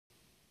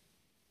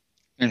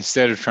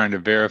instead of trying to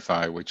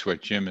verify, which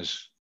what Jim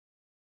is.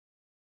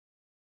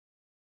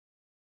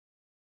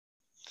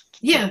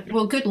 Yeah,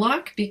 well, good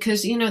luck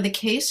because, the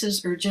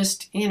cases are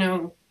just,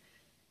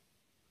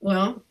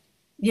 well,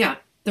 yeah,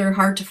 they're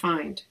hard to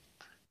find.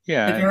 The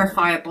Yeah,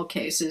 verifiable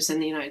cases in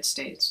the United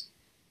States.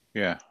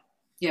 yeah.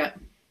 Yeah.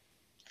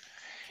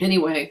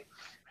 Anyway,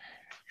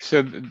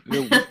 So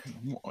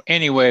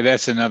anyway,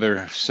 that's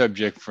another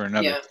subject for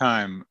another yeah,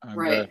 time.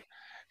 right.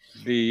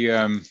 The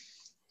um,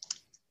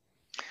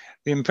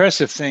 the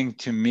impressive thing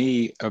to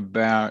me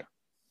about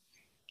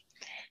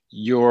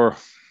your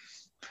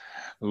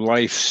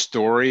life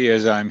story,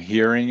 as I'm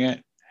hearing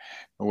it,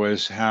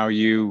 was how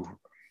you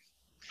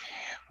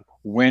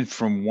went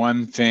from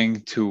one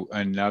thing to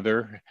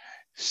another,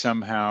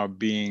 somehow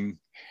being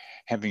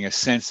having a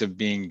sense of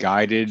being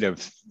guided,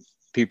 of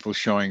people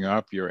showing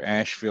up, your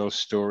Asheville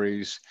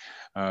stories,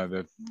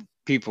 the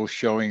people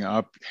showing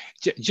up,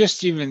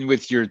 just even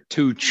with your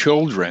two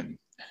children.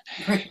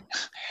 Right.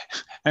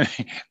 I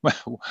mean,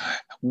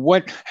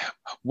 what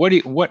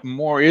what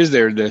more is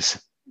there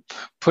to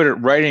put it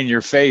right in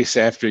your face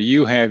after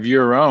you have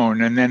your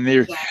own, and then the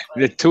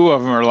Exactly. two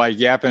of them are like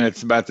yapping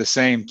it's about the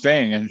same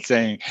thing and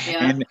saying,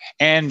 Yeah.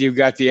 and you've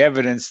got the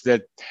evidence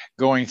that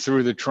going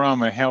through the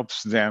trauma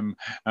helps them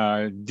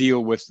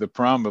deal with the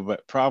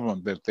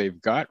problem that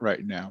they've got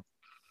right now,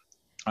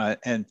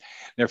 and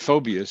their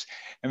phobias.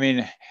 I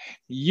mean,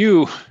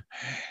 you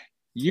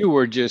you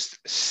were just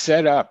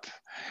set up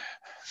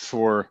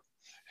for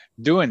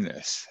doing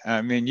this.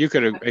 I mean, you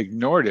could have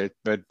ignored it,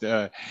 but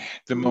the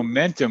Mhm.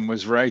 momentum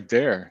was right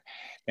there.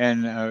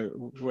 And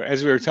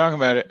as we were talking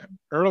about it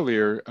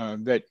earlier,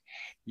 that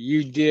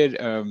you did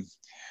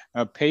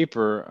a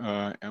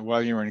paper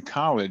while you were in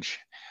college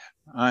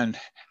on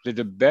the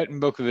Tibetan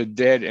Book of the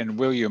Dead and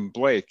William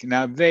Blake.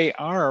 Now, they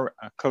are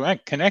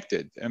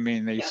connected. I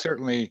mean, they Yeah.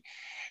 certainly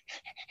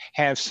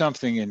have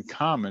something in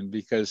common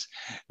because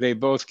they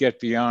both get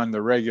beyond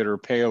the regular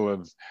pale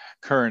of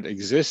current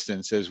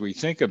existence as we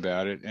think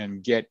about it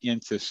and get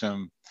into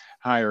some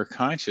higher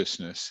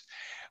consciousness.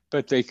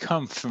 But they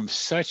come from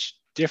such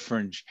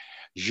different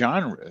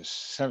genres,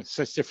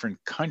 such different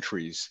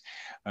countries,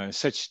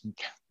 such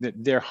that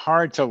they're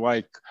hard to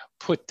like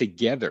put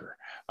together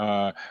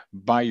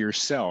by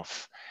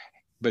yourself.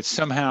 But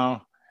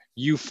somehow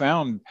you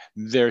found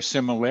their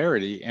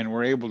similarity and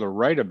were able to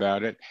write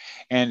about it.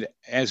 And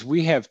as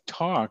we have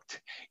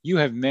talked, you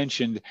have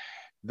mentioned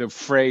the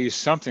phrase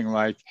something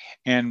like,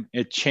 and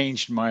it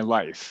changed my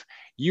life.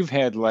 You've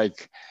had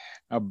like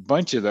a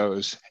bunch of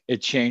those,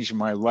 it changed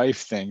my life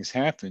things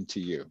happen to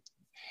you.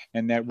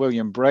 And that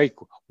William Blake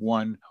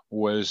one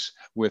was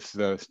with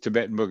the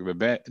Tibetan Book of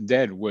the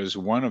Dead was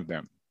one of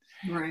them.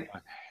 Right.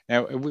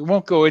 Now, we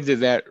won't go into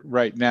that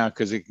right now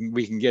because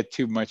we can get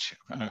too much,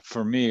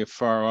 for me,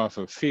 far off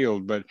of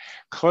field, but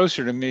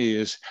closer to me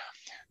is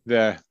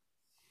the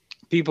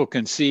people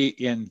can see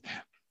in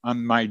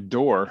on my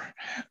door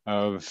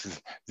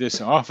of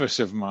this office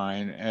of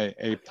mine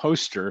a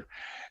poster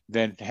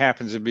that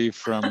happens to be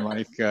from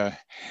like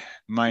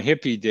my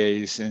hippie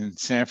days in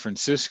San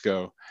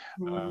Francisco,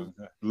 uh, Mhm.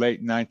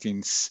 late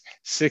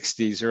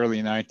 1960s,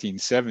 early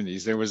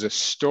 1970s. There was a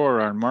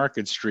store on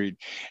Market Street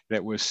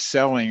that was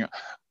selling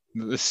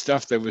the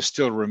stuff that was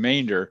still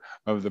remainder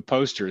of the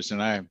posters,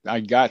 and I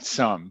got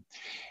some.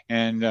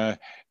 And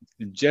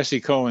Jesse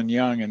Colin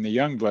Young and the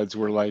Youngbloods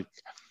were like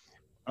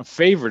a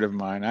favorite of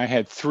mine. I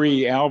had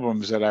three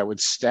albums that I would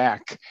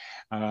stack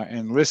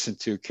and listen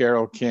to.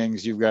 Carole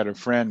King's "You've Got a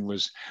Friend"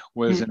 was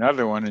Mhm.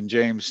 another one, and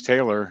James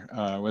Taylor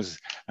was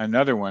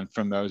another one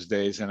from those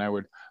days, and I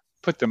would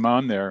put them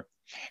on there.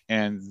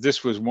 And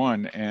this was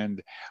one,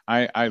 and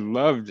I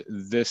loved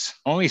this.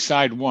 Only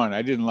side one.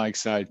 I didn't like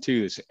side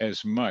two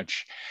as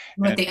much.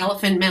 What, And the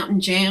Elephant Mountain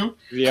Jam?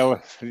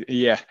 the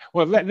yeah.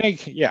 Well,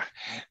 yeah,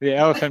 the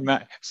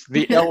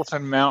the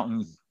Elephant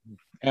Mountain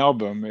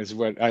album is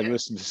what I Yeah.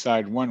 listened to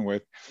side one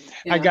with.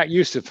 I Yeah. got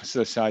used to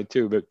the side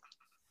two, but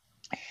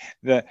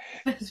the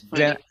That's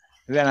then funny.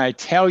 then I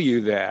tell you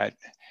that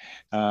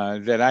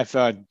that I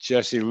thought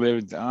Jesse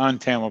lived on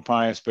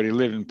Tamalpais, but he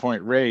lived in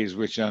Point Reyes,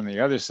 which on the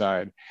other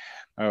side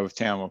of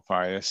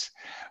Tamalpais.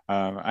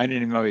 I didn't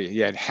even know he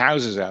had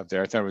houses out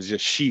there. I thought it was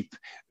just sheep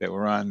that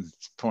were on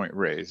Point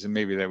Reyes, and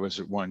maybe that was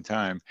at one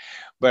time.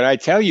 But I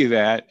tell you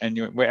that, and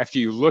after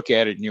you look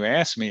at it and you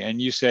ask me,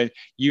 and you said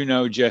you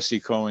know Jesse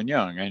Colin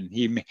Young, and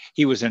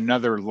he was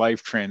another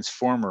life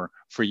transformer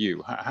for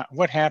you.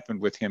 What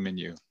happened with him and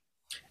you?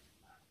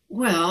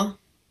 Well,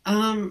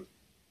 um,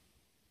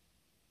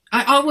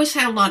 I always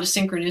had a lot of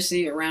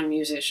synchronicity around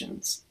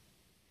musicians.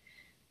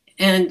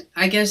 And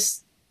I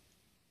guess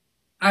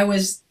I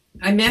was,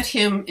 I met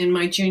him in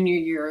my junior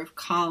year of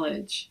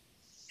college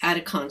at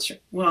a concert.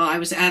 Well, I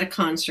was at a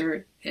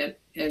concert at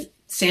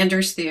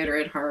Sanders Theater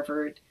at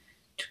Harvard.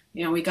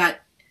 We got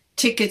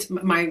tickets.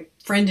 My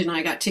friend and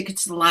I got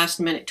tickets to the last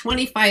minute,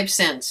 25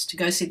 cents to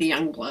go see the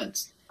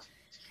Youngbloods.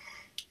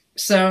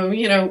 So,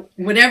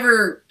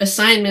 whatever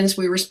assignments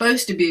we were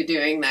supposed to be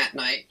doing that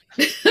night,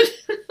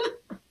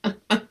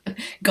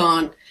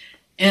 gone.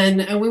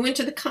 And we went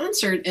to the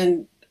concert,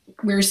 and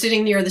we were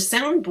sitting near the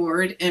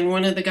soundboard, and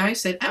one of the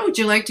guys said, "Oh, would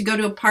you like to go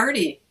to a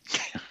party?"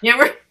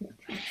 Yeah,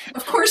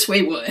 of course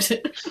we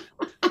would.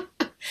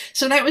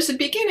 So that was the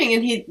beginning,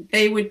 and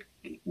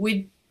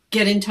we'd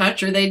get in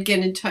touch, or they'd get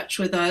in touch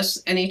with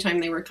us anytime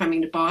they were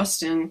coming to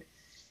Boston.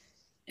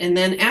 And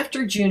then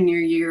after junior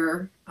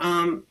year,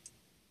 I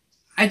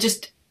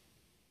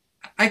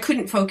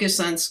couldn't focus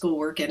on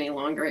schoolwork any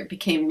longer. It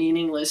became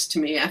meaningless to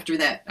me after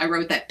that. I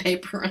wrote that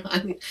paper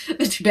on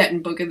the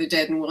Tibetan Book of the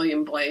Dead and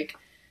William Blake.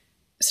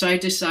 So I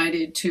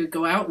decided to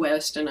go out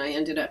west, and I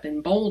ended up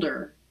in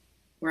Boulder,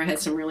 where I had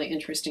some really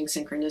interesting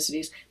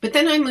synchronicities. But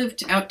then I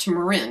moved out to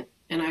Marin,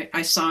 and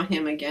I saw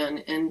him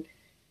again. And,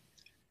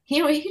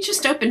 he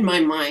just opened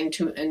my mind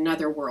to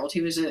another world.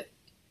 He was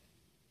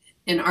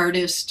an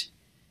artist.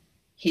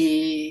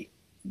 He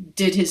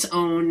did his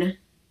own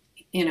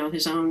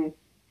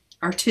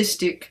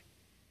artistic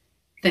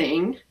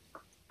thing,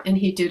 and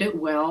he did it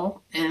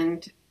well.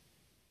 And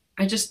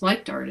I just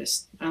liked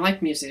artists. I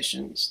liked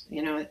musicians.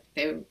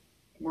 They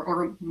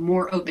were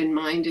more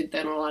open-minded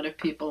than a lot of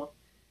people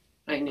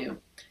I knew.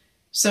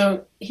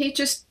 So he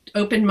just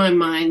opened my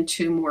mind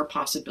to more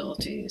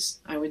possibilities,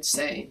 I would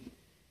say.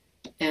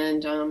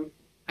 And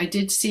I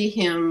did see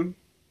him,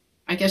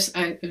 I guess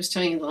I was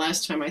telling you the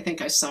last time I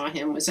think I saw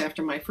him was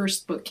after my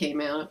first book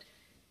came out.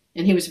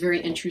 And he was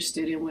very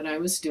interested in what I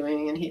was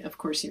doing. And he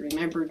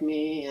remembered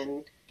me.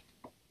 And,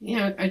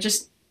 I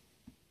just,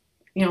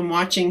 I'm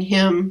watching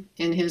him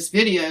in his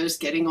videos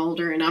getting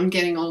older, and I'm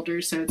getting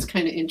older. So it's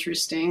kind of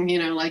interesting,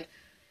 like,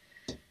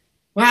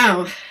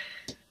 wow,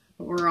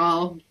 we're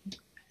all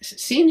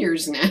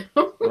seniors now.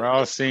 We're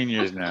all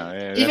seniors now.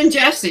 Yeah, even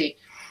Jesse.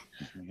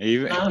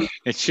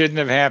 It shouldn't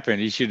have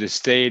happened. He should have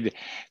stayed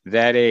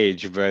that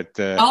age, but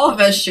all of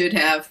us should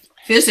have,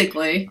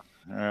 physically,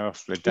 well,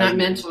 not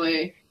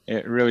mentally.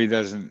 It really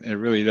doesn't. It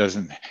really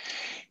doesn't.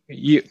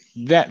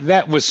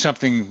 That was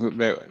something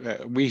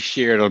that we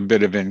shared a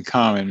bit of in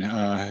common.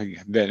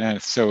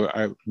 So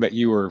I bet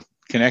you were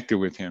connected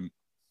with him.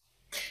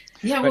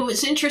 Yeah, well,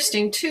 it's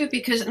interesting too,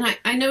 because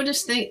I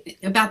noticed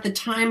about the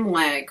time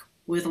lag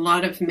with a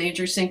lot of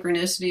major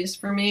synchronicities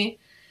for me.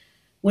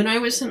 When I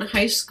was in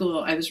high school,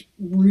 I was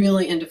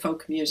really into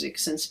folk music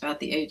since about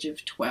the age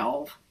of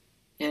 12.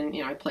 And,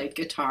 I played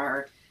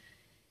guitar.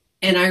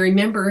 And I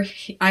remember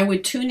I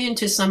would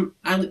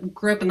I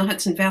grew up in the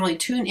Hudson Valley,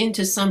 tune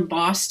into some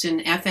Boston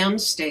FM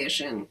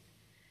station.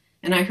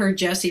 And I heard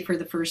Jesse for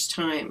the first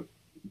time.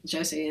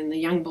 Jesse and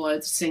the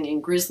Youngbloods singing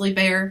Grizzly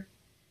Bear.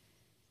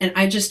 And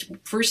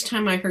first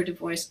time I heard a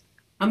voice,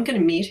 I'm going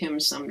to meet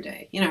him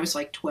someday. I was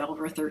like 12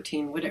 or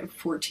 13, whatever,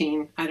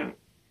 14, I don't.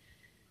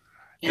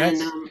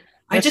 And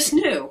I just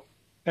knew.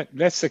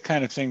 That's the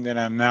kind of thing that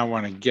I now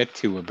want to get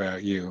to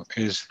about you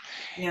is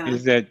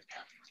that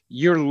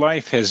your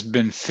life has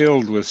been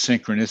filled with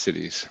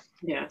synchronicities.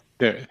 Yeah.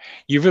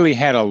 You really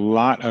had a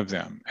lot of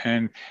them.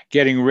 And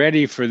getting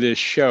ready for this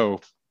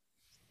show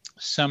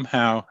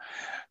somehow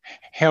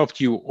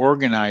helped you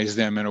organize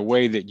them in a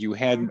way that you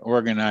hadn't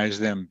organized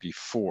them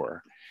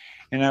before.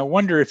 And I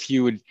wonder if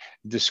you would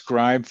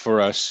describe for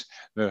us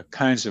the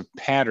kinds of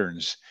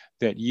patterns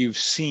that you've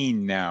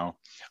seen now,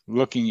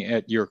 looking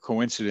at your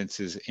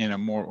coincidences in a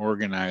more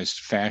organized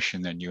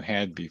fashion than you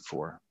had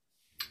before.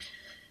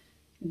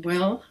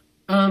 Well,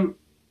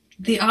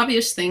 the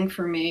obvious thing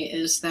for me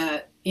is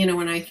that,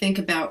 when I think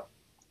about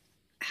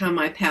how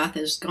my path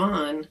has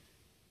gone,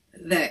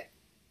 that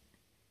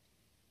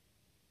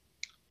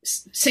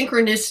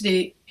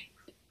synchronicity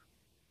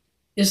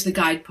is the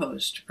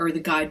guidepost or the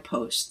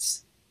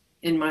guideposts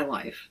in my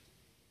life,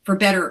 for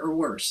better or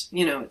worse.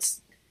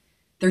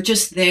 They're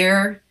just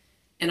there,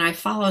 and I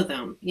follow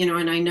them,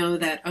 and I know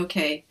that,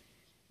 okay,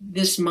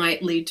 this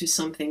might lead to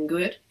something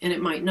good, and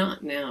it might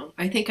not now.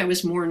 I think I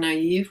was more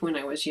naive when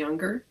I was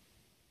younger,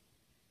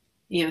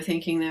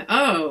 thinking that,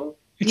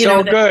 it's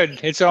all good.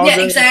 It's all good.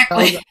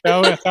 Exactly.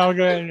 It's all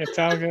good. It's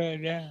all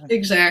good. Yeah.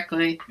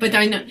 Exactly. But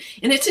I know,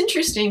 and it's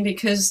interesting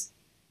because,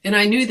 and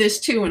I knew this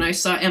too when I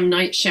saw M.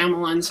 Night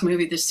Shyamalan's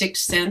movie, The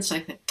Sixth Sense. I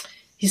thought,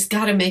 he's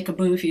got to make a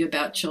movie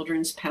about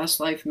children's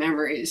past life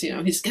memories.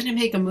 He's going to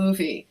make a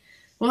movie.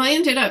 Well, I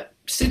ended up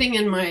sitting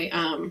in my,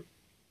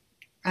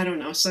 I don't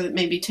know, so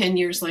maybe 10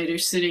 years later,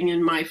 sitting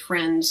in my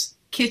friend's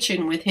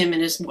kitchen with him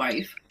and his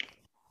wife.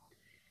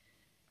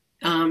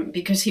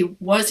 Because he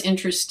was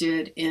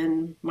interested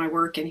in my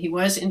work, and he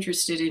was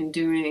interested in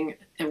doing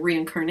a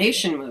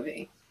reincarnation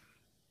movie.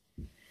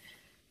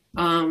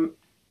 And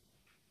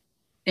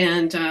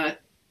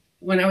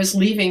when I was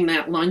leaving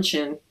that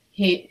luncheon,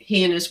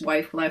 he and his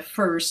wife left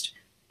first.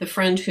 The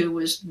friend who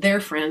was their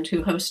friend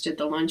who hosted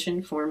the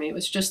luncheon for me, it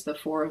was just the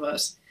four of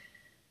us.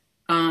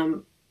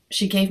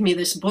 She gave me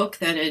this book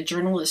that a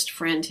journalist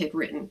friend had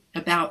written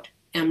about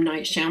M.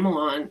 Night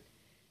Shyamalan,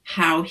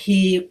 how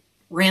he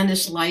ran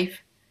his life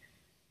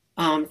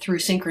through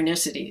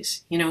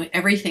synchronicities.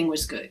 Everything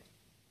was good.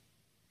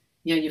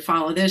 You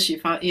follow this,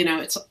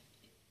 it's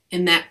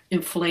in that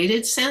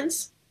inflated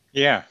sense.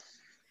 Yeah.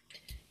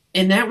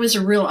 And that was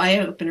a real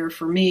eye-opener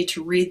for me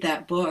to read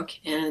that book.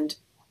 And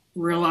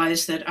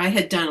realized that I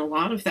had done a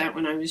lot of that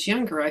when I was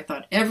younger. I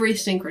thought every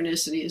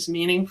synchronicity is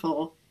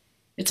meaningful.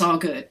 It's all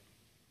good.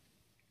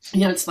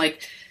 You know, it's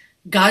like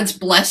God's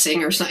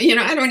blessing or something. You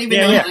know, I don't even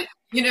know how to,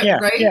 you know,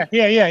 right?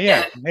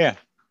 Yeah.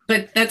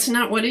 But that's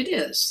not what it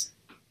is.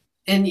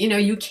 And, you know,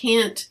 you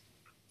can't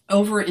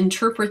over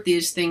interpret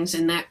these things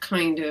in that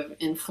kind of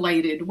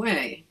inflated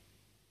way.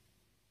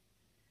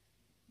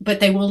 But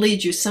they will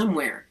lead you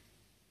somewhere.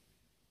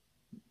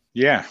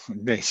 Yeah,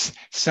 they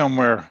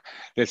somewhere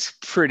that's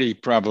pretty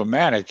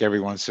problematic every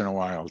once in a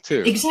while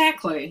too.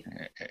 Exactly.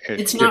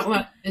 It's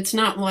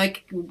not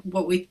like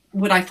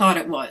what I thought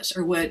it was,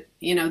 or what,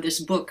 you know,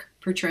 this book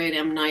portrayed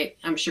M. Night.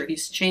 I'm sure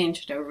he's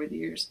changed over the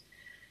years.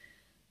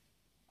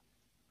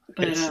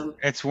 But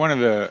it's one of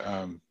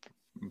the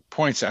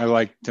points I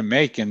like to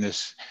make in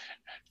this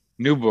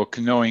new book,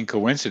 Knowing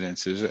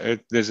Coincidences.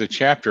 There's a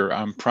chapter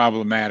on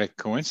problematic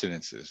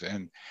coincidences,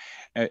 and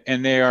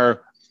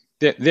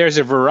there's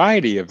a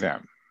variety of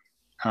them.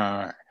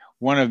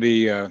 One of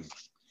the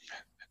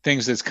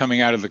things that's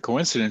coming out of the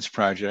Coincidence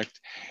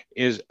Project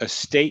is a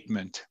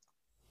statement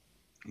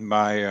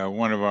by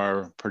one of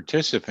our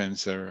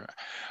participants,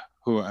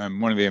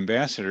 one of the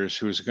ambassadors,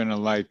 who's going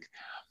to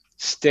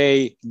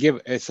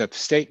it's a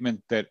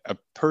statement that a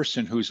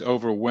person who's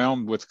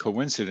overwhelmed with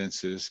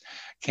coincidences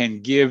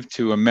can give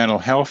to a mental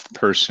health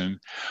person,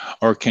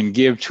 or can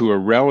give to a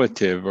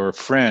relative or a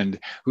friend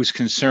who's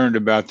concerned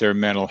about their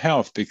mental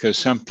health, because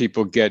some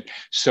people get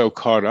so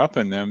caught up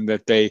in them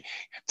that they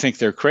think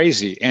they're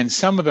crazy. And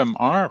some of them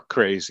are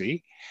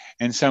crazy,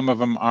 and some of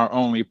them are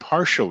only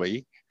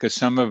partially, because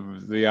some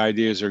of the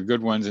ideas are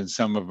good ones and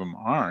some of them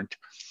aren't.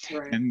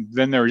 Right. And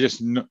then there are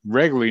just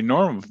regularly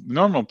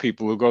normal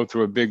people who go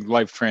through a big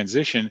life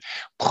transition,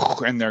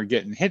 and they're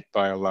getting hit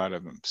by a lot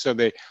of them. So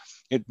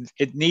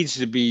it needs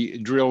to be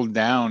drilled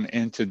down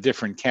into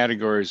different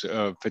categories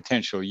of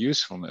potential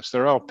usefulness.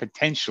 They're all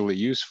potentially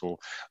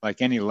useful,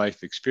 like any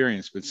life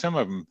experience, but some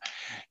of them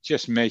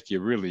just make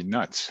you really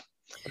nuts.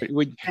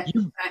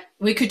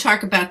 We could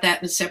talk about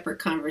that in a separate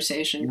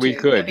conversation too. We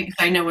could, because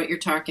I know what you're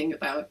talking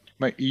about.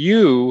 But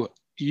you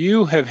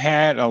have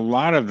had a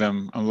lot of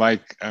them,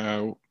 like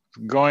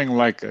going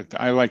like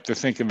I like to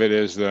think of it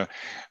as a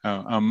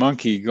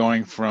monkey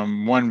going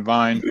from one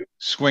vine,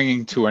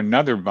 swinging to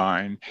another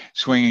vine,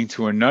 swinging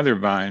to another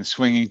vine,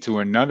 swinging to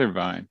another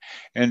vine.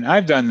 And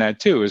I've done that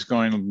too, is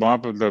going blah,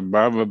 blah, blah,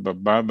 blah, blah,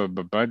 blah, blah,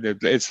 blah, blah.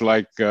 It's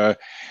like,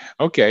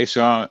 okay,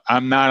 so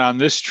I'm not on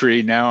this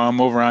tree, now I'm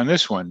over on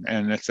this one.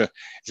 And it's a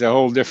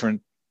whole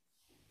different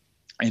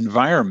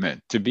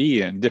environment to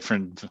be in,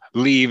 different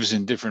leaves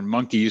and different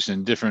monkeys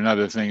and different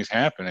other things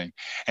happening.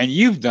 And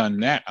you've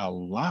done that a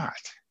lot.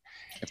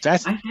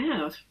 I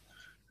have.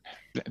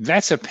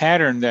 That's a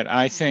pattern that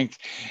I think,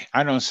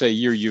 I don't say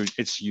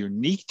it's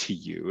unique to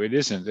you. It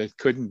isn't. It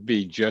couldn't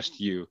be just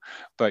you.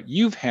 But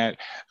you've had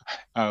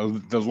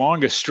the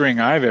longest string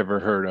I've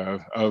ever heard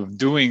of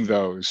doing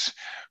those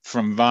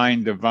from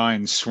vine to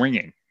vine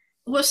swinging.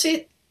 Well,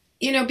 see,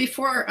 you know,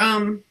 before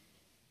I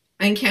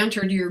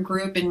encountered your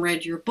group and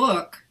read your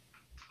book,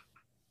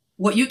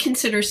 what you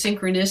consider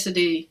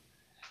synchronicity,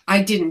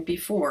 I didn't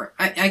before.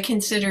 I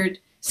considered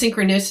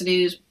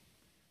synchronicities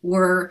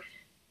were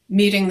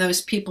meeting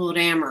those people at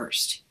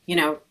Amherst, you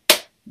know,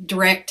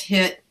 direct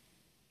hit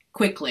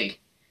quickly.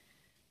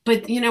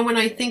 But, you know, when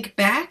I think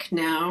back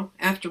now,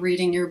 after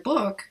reading your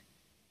book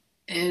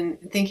and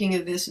thinking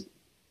of this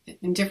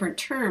in different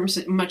terms,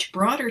 a much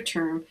broader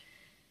term,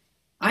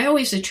 I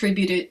always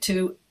attribute it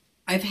to,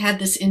 I've had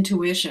this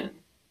intuition.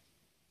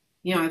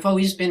 You know, I've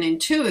always been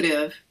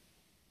intuitive,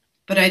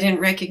 but I didn't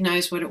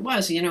recognize what it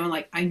was. You know,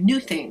 like I knew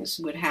things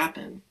would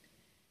happen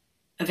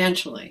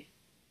eventually.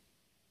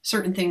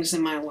 Certain things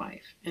in my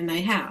life, and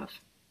they have.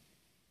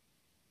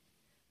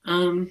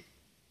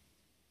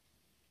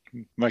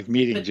 Like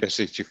meeting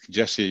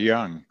Jesse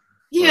Young.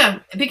 Yeah,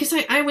 because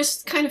I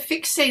was kind of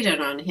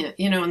fixated on him,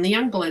 you know, and the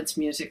Youngbloods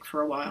music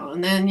for a while,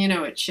 and then, you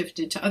know, it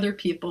shifted to other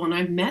people, and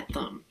I've met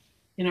them.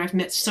 You know, I've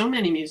met so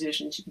many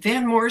musicians.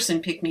 Van Morrison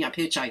picked me up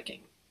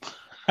hitchhiking.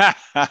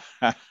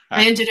 I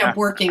ended up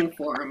working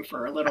for him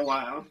for a little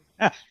while,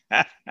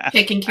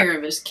 taking care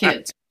of his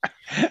kids.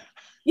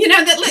 You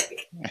know,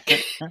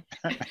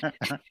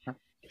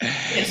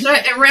 it's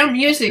not around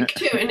music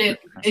too, and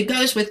it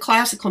goes with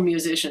classical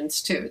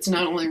musicians too. It's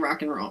not only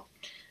rock and roll,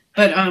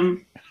 but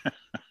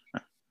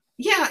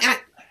yeah.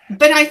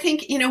 But I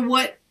think, you know,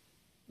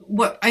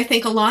 what I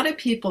think a lot of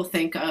people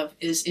think of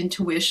is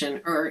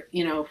intuition, or,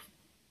 you know,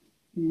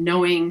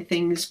 knowing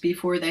things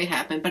before they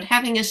happen, but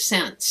having a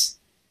sense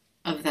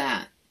of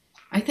that.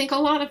 I think a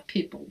lot of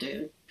people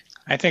do.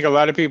 I think a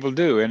lot of people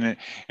do.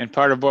 And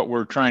part of what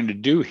we're trying to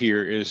do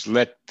here is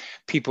let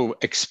people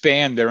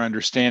expand their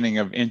understanding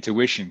of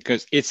intuition,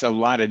 because it's a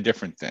lot of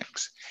different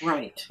things.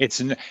 Right.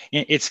 It's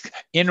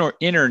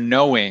inner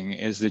knowing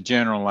is the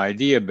general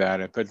idea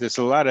about it, but there's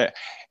a lot of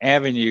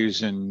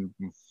avenues and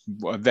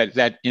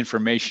that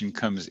information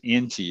comes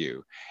into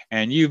you,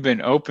 and you've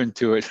been open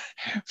to it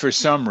for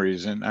some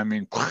reason. I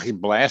mean,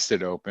 blast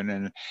it open,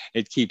 and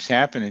it keeps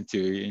happening to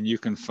you, and you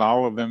can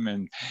follow them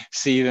and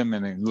see them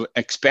and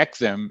expect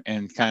them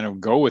and kind of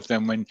go with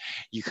them when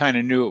you kind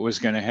of knew it was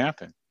going to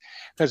happen.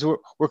 Because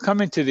we're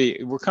coming to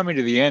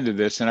the end of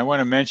this, and I want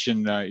to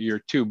mention your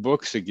two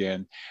books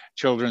again,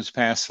 Children's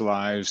Past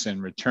Lives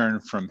and Return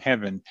from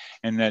Heaven,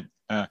 and that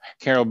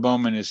Carol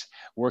Bowman is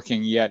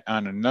working yet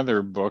on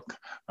another book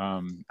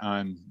on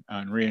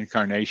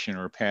reincarnation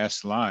or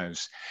past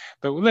lives.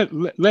 But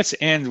let's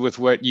end with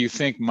what you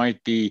think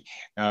might be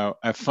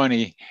a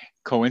funny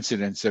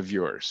coincidence of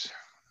yours.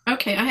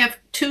 Okay, I have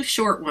two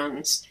short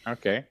ones.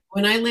 Okay.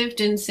 When I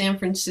lived in San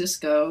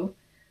Francisco,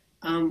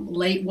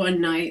 late one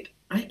night,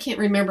 I can't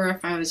remember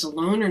if I was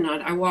alone or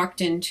not. I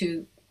walked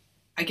into,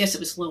 I guess it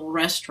was a little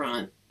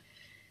restaurant,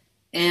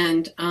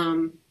 and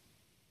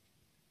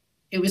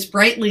it was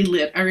brightly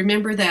lit. I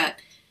remember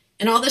that.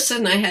 And all of a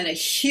sudden I had a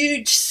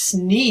huge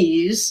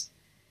sneeze,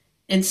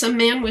 and some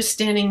man was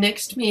standing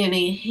next to me, and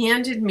he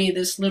handed me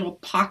this little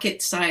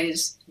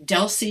pocket-sized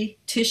Delsey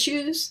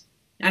tissues.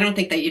 I don't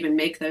think they even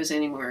make those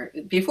anymore.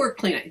 Before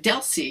Kleenex,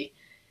 Delsey.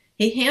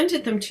 He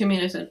handed them to me,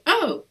 and I said,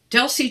 "Oh,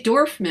 Delsey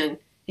Dorfman."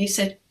 He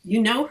said,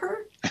 "You know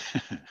her?"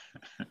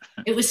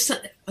 It was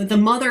the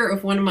mother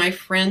of one of my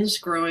friends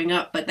growing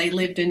up, but they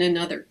lived in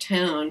another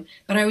town.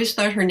 But I always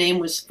thought her name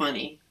was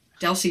funny.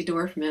 Delsey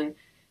Dorfman.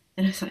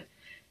 And I thought,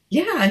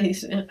 yeah. He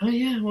said, "Oh,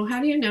 yeah. Well,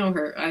 how do you know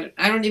her?"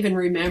 I don't even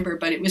remember,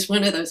 but it was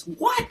one of those,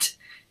 what?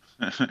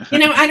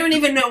 I don't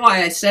even know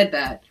why I said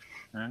that.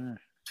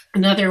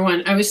 Another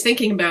one, I was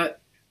thinking about,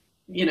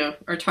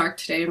 our talk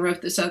today and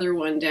wrote this other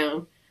one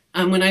down.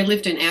 When I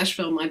lived in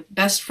Asheville, my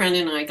best friend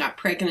and I got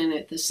pregnant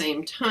at the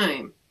same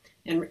time.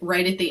 And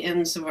right at the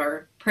ends of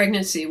our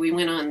pregnancy, we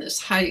went on this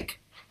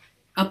hike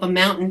up a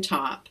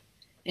mountaintop.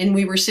 And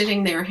we were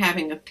sitting there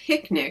having a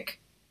picnic.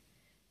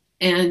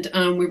 And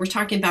we were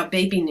talking about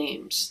baby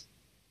names.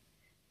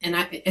 And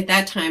at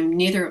that time,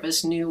 neither of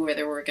us knew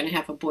whether we were going to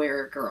have a boy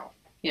or a girl.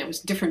 It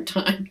was a different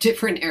time,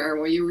 different era,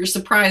 where you were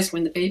surprised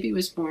when the baby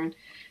was born.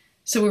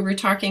 So we were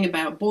talking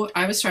about,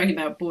 I was talking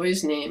about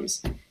boys'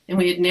 names. And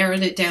we had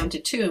narrowed it down to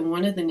two. And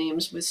one of the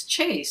names was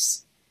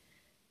Chase.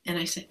 And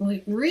I said, well,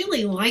 I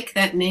really like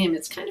that name.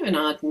 It's kind of an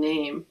odd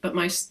name. But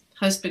my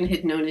husband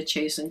had known a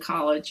Chase in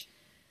college.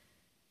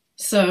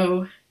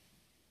 So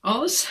all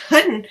of a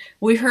sudden,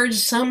 we heard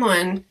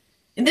someone,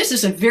 and this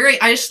is a very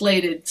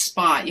isolated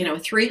spot,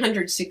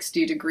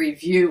 360-degree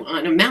view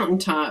on a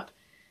mountaintop.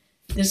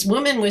 This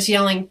woman was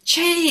yelling,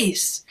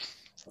 "Chase!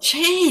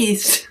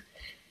 Chase!"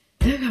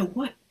 And I go,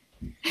 what?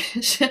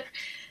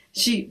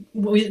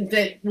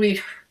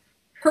 We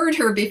heard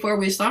her before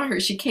we saw her.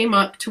 She came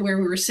up to where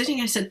we were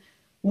sitting. I said,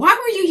 "Why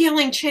were you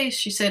yelling Chase?"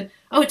 She said,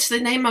 "Oh, it's the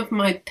name of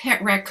my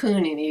pet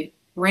raccoon," and he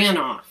ran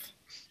off.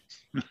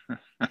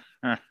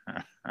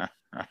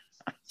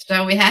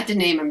 So we had to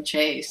name him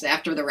Chase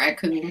after the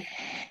raccoon.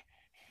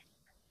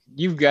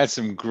 You've got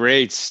some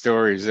great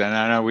stories, and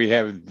I know we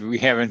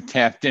haven't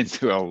tapped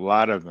into a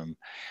lot of them.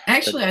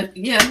 Actually,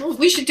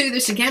 we should do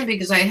this again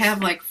because I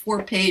have like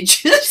 4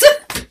 pages.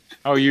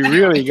 Oh, you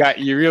really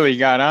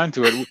got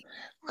onto it.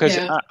 Because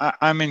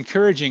I'm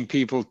encouraging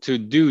people to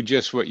do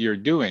just what you're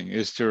doing,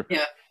 is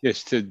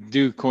to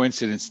do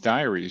coincidence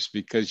diaries,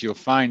 because you'll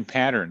find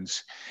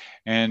patterns,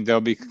 and they'll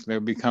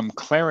become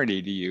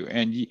clarity to you.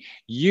 And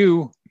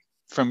you,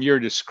 from your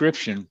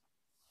description,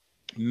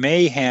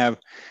 may have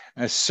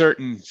a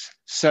certain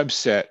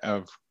subset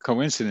of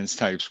coincidence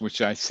types,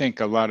 which I think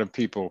a lot of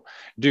people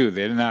do.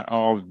 They're not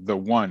all the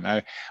one.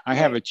 I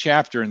have a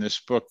chapter in this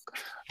book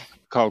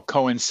called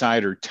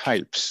Coincider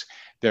Types.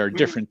 There are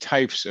different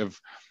types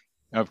of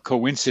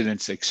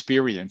coincidence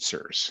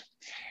experiencers.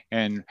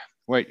 And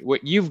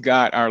what you've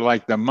got are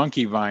like the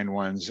monkey vine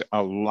ones,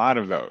 a lot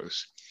of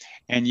those.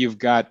 And you've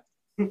got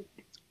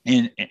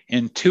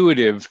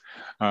intuitive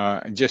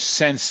just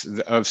sense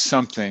of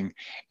something,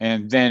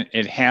 and then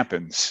it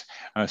happens,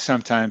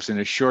 sometimes in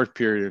a short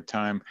period of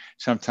time,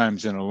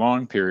 sometimes in a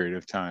long period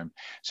of time.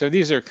 So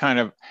these are kind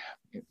of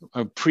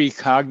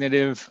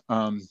precognitive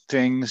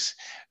things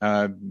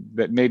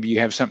that maybe you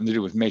have something to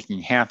do with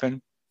making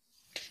happen.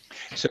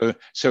 So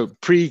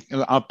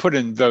I'll put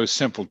in those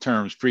simple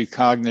terms: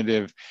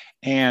 precognitive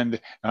and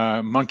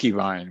monkey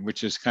vine,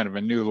 which is kind of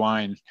a new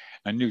line,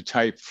 a new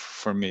type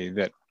for me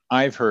that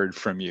I've heard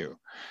from you.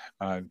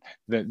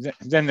 Then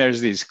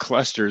there's these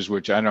clusters,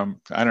 which I don't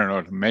know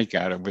what to make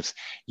out of, with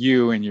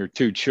you and your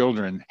 2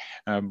 children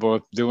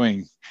both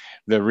doing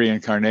the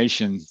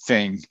reincarnation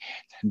thing,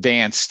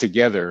 dance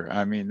together.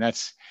 I mean,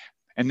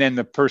 and then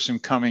the person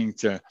coming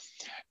to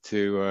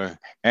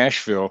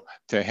Asheville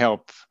to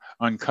help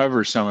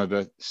uncover some of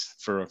the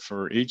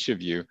for each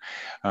of you.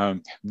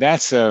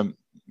 That's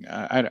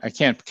I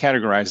can't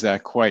categorize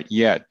that quite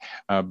yet,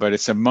 but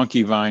it's a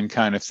monkey vine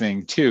kind of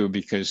thing too,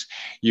 because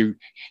you're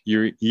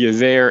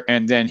there,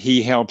 and then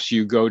he helps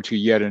you go to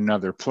yet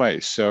another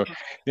place. So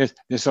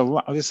there's a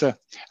lot.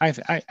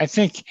 I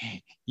think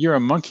you're a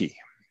monkey.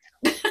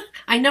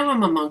 I know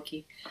I'm a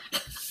monkey.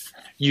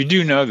 You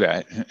do know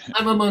that.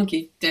 I'm a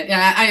monkey.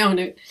 Yeah, I own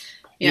it.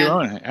 You Yeah.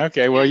 own it.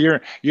 Okay. Well, Yeah.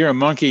 you're a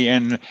monkey,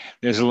 and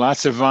there's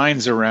lots of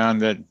vines around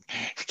that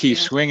keep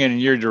Yeah. swinging in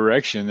your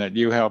direction that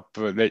you help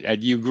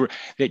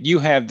that you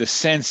have the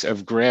sense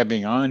of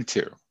grabbing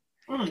onto.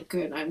 Oh,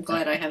 good. I'm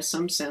glad I have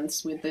some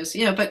sense with this.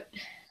 Yeah, but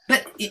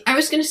I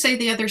was going to say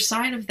the other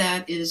side of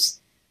that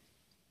is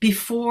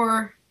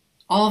before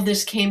all of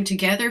this came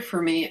together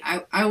for me,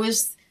 I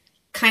was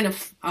kind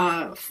of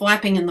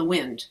flapping in the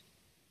wind.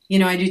 You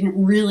know, I didn't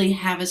really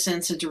have a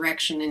sense of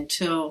direction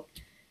until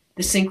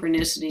the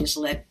synchronicities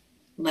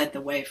led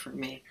the way for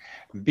me.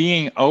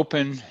 Being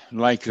open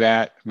like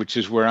that, which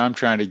is where I'm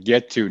trying to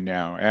get to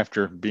now,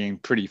 after being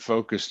pretty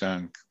focused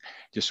on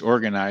just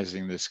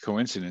organizing this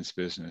coincidence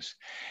business,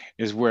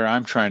 is where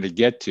I'm trying to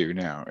get to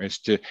now. Is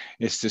to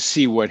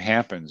see what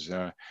happens.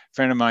 A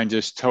friend of mine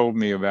just told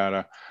me about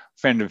a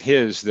friend of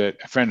hers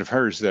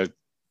that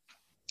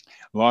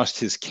lost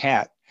his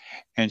cat,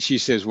 and she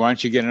says, "Why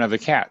don't you get another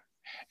cat?"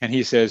 And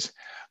he says,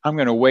 "I'm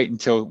going to wait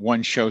until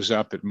one shows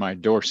up at my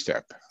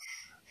doorstep."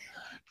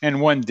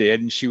 And one did,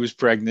 and she was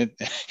pregnant,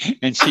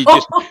 and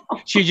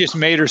she just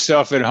made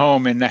herself at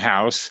home in the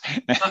house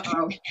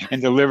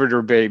and delivered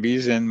her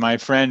babies. And my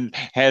friend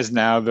has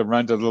now the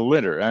runt of the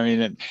litter. I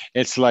mean,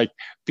 it's like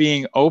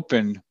being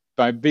open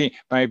by being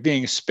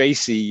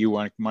spacey,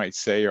 you might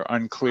say, or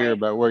unclear Right.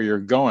 about where you're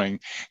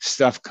going.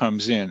 Stuff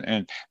comes in,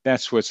 and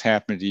that's what's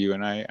happened to you.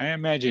 And I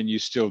imagine you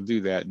still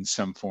do that in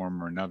some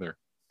form or another.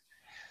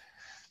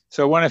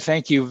 So I want to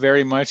thank you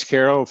very much,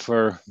 Carol,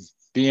 for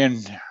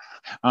being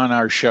on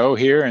our show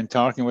here and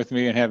talking with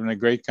me and having a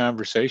great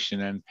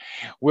conversation. And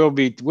we'll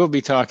be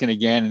talking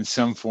again in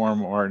some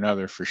form or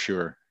another for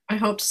sure. I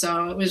hope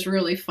so. It was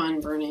really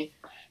fun, Bernie.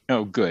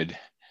 Oh, good.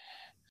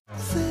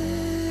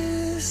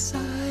 This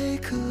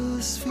psychosphere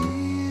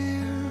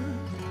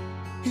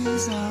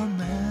is our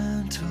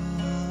mental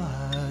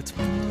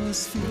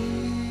atmosphere,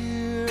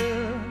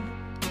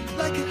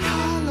 like a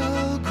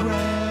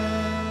hologram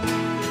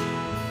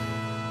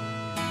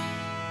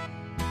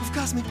of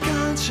cosmic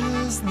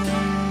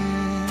consciousness.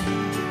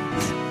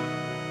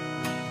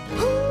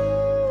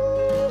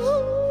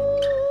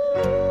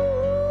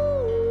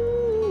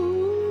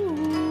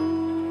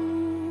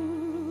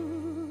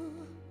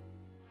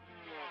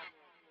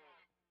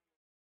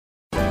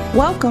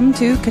 Welcome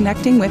to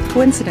Connecting with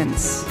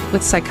Coincidence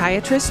with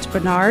psychiatrist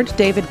Bernard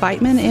David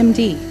Beitman,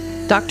 MD.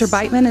 Dr.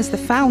 Beitman is the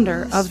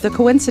founder of the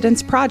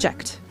Coincidence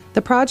Project.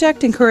 The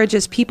project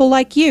encourages people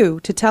like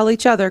you to tell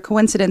each other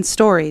coincidence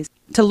stories.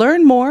 To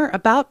learn more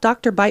about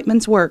Dr.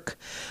 Beitman's work,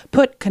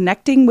 put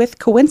Connecting with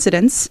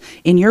Coincidence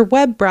in your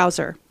web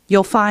browser.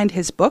 You'll find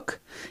his book,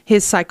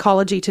 his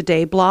Psychology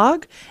Today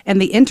blog,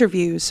 and the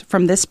interviews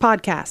from this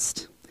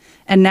podcast.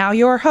 And now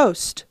your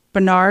host,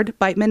 Bernard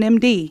Beitman,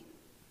 MD.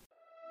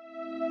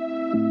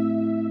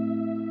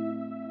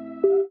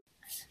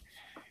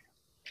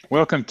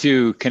 Welcome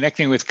to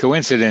Connecting with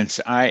Coincidence.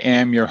 I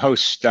am your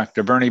host,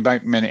 Dr. Bernie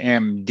Beitman,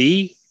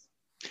 MD.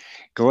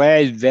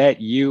 Glad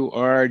that you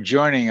are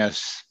joining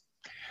us.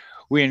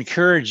 We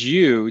encourage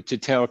you to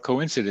tell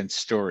coincidence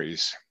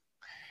stories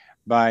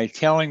by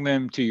telling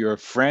them to your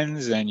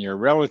friends and your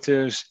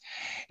relatives,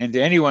 and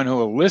to anyone who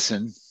will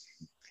listen.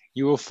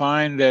 You will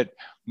find that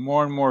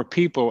more and more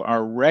people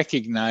are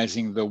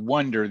recognizing the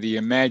wonder, the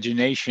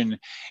imagination,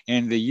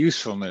 and the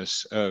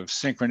usefulness of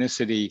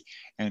synchronicity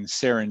and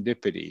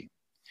serendipity.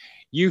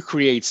 You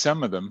create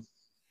some of them.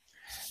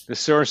 The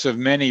source of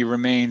many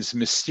remains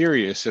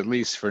mysterious, at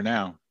least for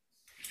now.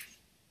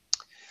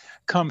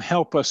 Come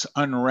help us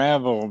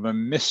unravel the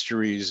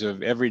mysteries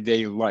of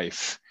everyday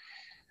life.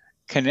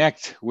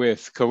 Connect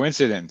with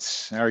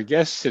coincidence. Our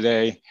guest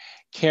today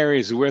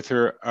carries with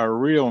her a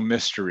real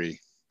mystery.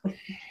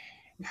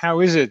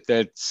 How is it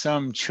that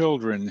some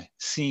children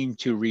seem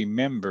to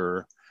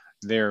remember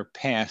their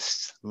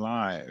past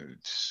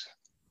lives?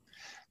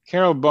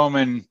 Carol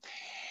Bowman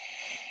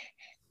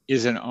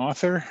is an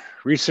author,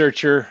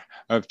 researcher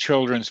of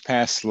children's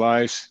past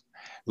life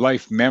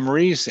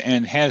memories,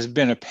 and has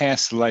been a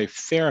past life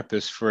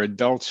therapist for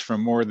adults for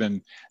more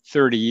than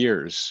 30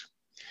 years.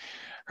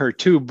 Her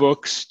two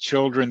books,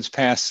 Children's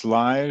Past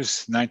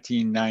Lives,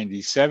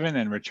 1997,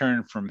 and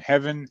Return from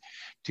Heaven,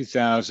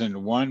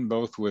 2001,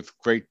 both with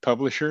great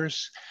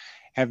publishers,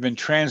 have been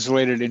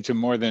translated into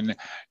more than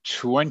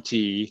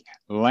 20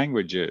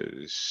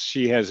 languages.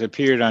 She has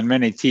appeared on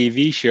many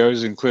TV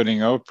shows, including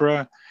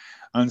Oprah,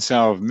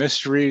 Unsolved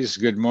Mysteries,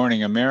 Good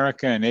Morning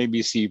America, and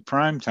ABC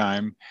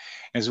Primetime,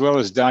 as well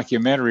as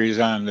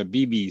documentaries on the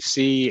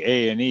BBC,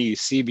 A&E,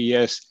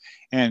 CBS,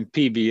 and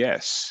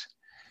PBS.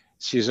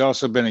 She's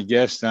also been a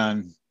guest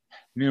on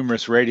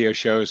numerous radio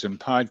shows and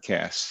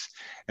podcasts,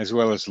 as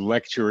well as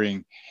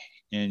lecturing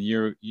in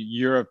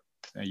Europe,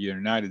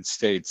 United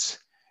States,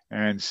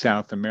 and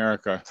South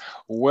America.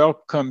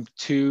 Welcome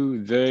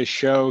to the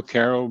show,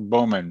 Carol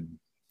Bowman.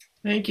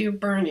 Thank you,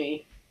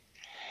 Bernie.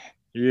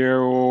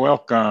 You're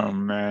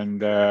welcome,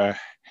 and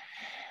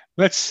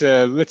let's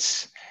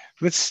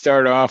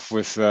start off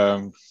with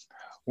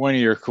one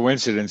of your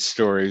coincidence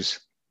stories.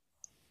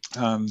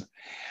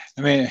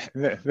 I mean,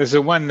 there's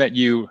the one that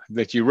you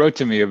wrote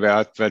to me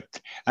about, but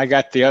I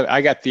got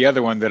the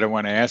other one that I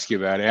want to ask you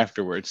about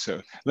afterwards.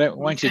 So why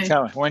don't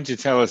you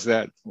tell us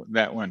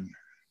that one?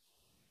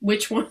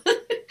 Which one?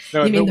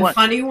 No, you mean the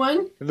funny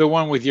one? The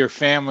one with your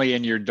family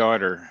and your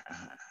daughter.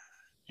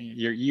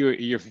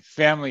 Your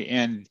family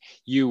and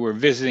you were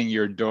visiting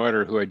your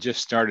daughter who had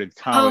just started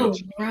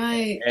college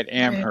at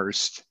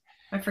Amherst.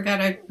 Right. I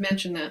forgot I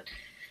mentioned that.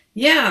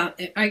 Yeah,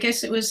 I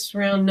guess it was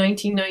around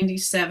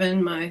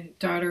 1997. My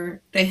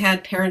daughter, they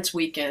had Parents'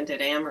 Weekend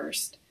at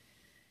Amherst.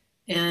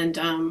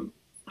 And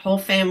whole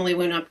family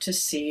went up to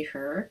see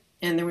her.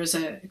 And there was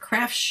a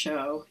craft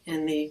show.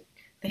 And they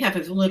have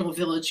a little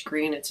village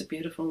green. It's a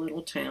beautiful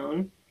little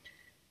town.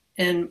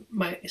 And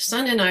my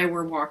son and I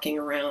were walking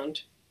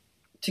around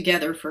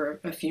together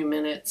for a few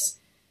minutes.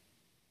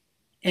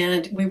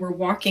 And we were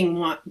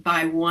walking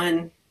by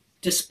one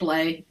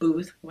display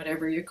booth,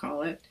 whatever you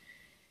call it.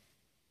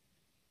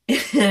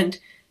 And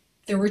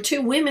there were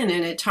two women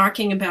in it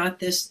talking about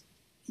this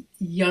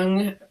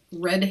young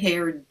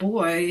red-haired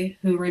boy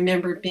who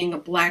remembered being a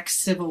black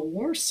Civil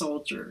War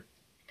soldier.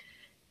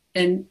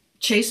 And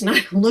Chase and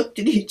I looked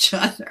at each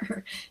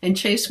other, and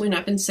Chase went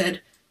up and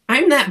said,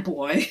 "I'm that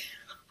boy."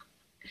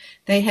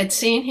 They had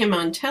seen him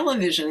on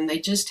television. They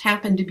just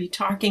happened to be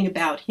talking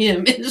about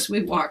him as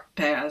we walked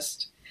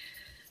past.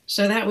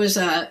 So that was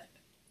a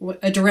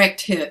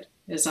direct hit,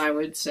 as I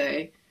would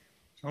say.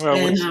 Well,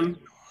 and,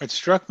 what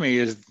struck me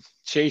is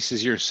Chase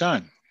is your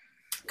son.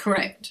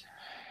 Correct.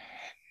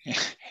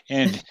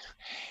 And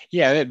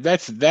yeah,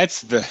 that's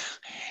the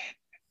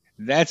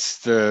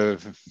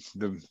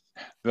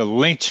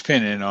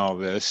linchpin in all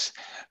this.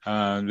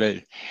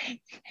 That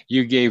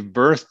you gave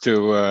birth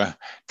to a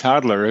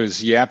toddler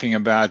who's yapping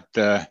about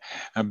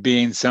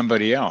being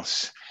somebody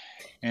else.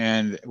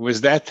 And was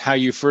that how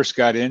you first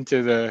got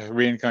into the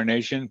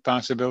reincarnation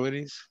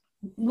possibilities?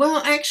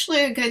 Well,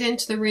 actually, I got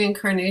into the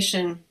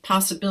reincarnation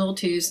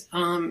possibilities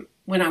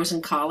when I was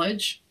in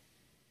college,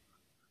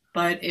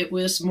 but it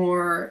was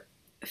more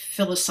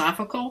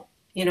philosophical.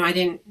 You know, I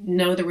didn't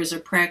know there was a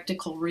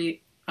practical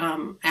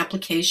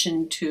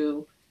application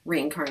to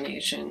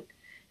reincarnation.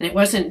 And it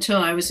wasn't until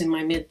I was in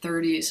my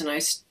mid-30s and I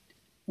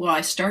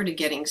started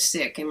getting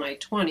sick in my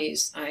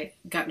 20s. I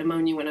got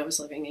pneumonia when I was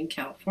living in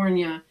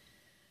California.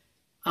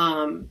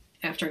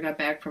 After I got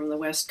back from the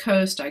West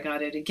Coast, I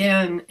got it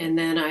again. And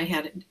then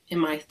in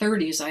my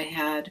 30s, I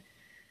had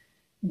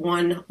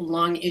one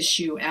lung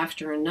issue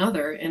after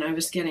another, and I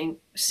was getting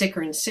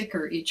sicker and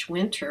sicker each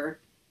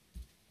winter.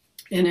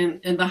 And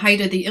in the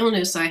height of the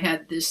illness, I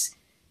had this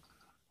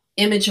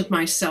image of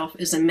myself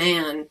as a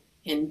man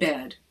in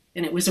bed.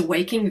 And it was a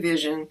waking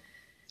vision,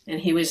 and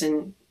he was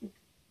in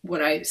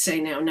what I say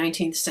now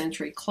 19th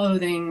century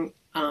clothing,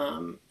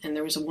 and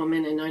there was a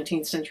woman in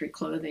 19th century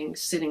clothing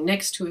sitting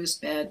next to his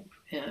bed,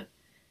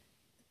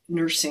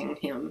 nursing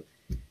him,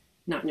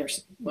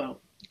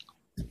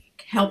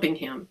 helping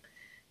him.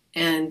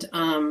 And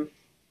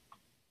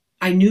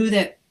I knew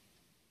that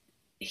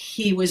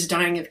he was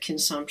dying of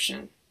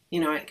consumption. You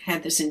know, I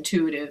had this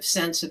intuitive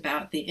sense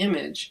about the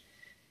image.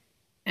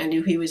 I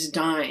knew he was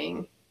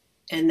dying.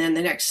 And then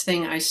the next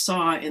thing I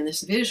saw in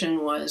this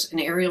vision was an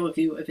aerial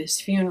view of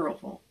his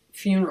funeral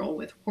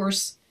with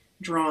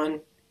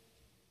horse-drawn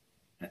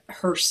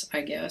hearse,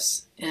 I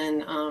guess,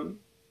 and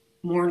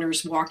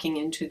mourners walking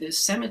into this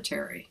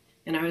cemetery.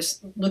 And I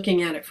was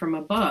looking at it from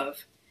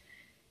above,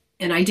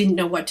 and I didn't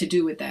know what to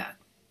do with that.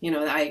 You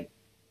know,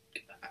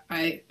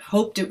 I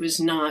hoped it was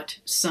not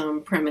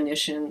some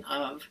premonition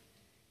of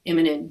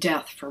imminent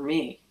death for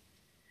me.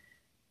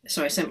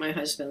 So I sent my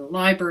husband to the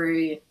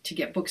library to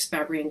get books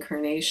about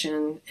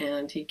reincarnation,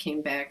 and he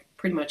came back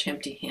pretty much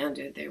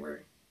empty-handed. They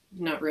were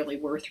not really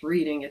worth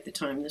reading at the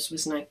time. This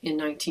was in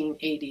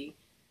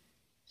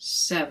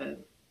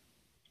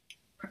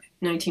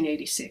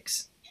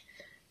 1986.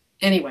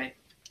 Anyway,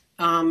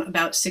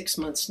 about 6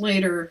 months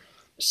later,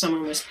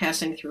 someone was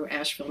passing through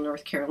Asheville,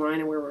 North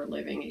Carolina, where we're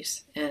living,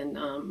 and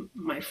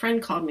my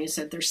friend called me and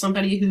said, "There's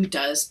somebody who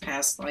does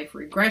past life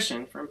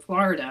regression from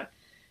Florida."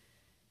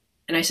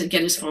 And I said,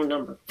 "Get his phone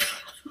number."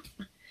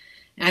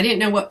 And I didn't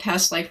know what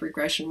past life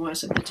regression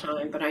was at the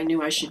time, but I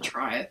knew I should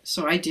try it.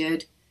 So I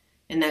did,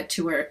 and that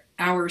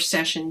 2-hour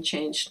session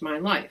changed my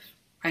life.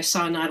 I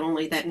saw not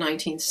only that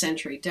 19th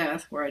century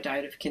death where I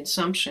died of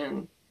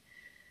consumption,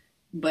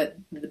 but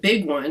the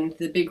big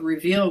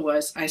reveal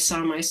was I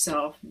saw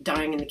myself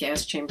dying in the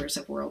gas chambers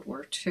of World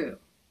War II.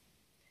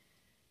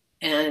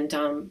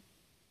 And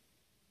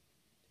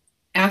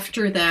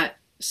after that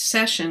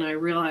session, I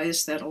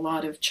realized that a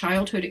lot of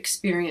childhood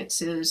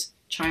experiences,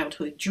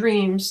 childhood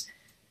dreams,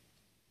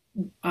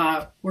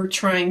 were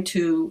trying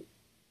to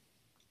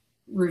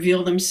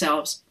reveal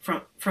themselves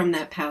from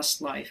that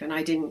past life. And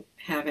I didn't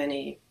have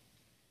any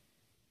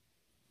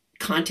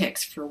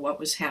context for what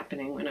was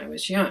happening when I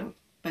was young.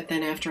 But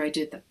then after I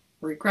did the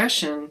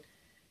regression,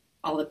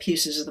 all the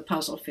pieces of the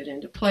puzzle fit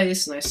into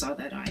place, and I saw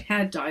that I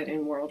had died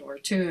in World War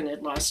II and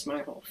had lost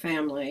my whole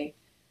family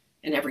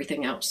and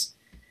everything else.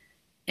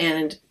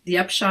 And the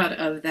upshot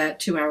of that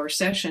 2-hour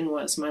session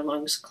was my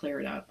lungs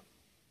cleared up.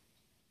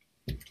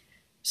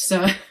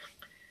 So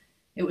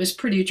it was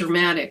pretty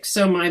dramatic.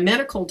 So my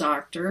medical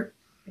doctor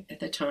at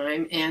the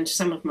time and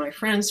some of my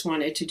friends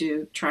wanted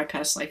to try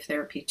past life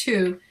therapy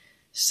too.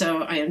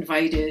 So I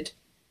invited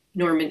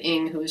Norman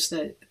Ing, who was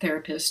the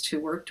therapist who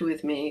worked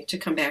with me, to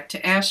come back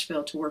to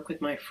Asheville to work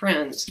with my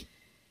friends.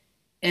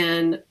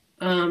 And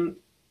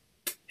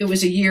it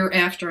was a year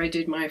after I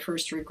did my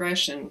first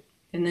regression.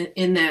 And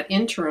in that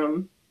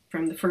interim,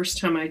 from the first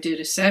time I did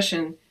a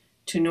session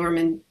to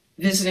Norman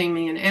visiting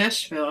me in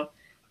Asheville,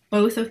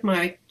 both of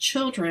my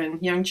children,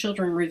 young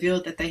children,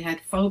 revealed that they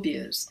had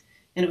phobias.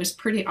 And it was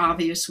pretty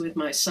obvious with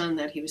my son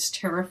that he was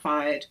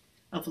terrified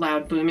of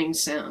loud booming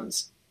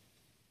sounds.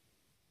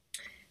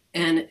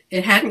 And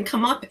it hadn't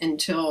come up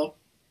until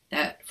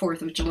that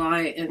 4th of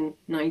July in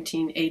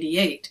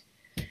 1988.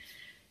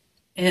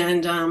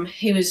 And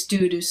he was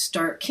due to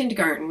start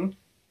kindergarten.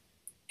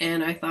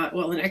 And I thought,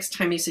 well, the next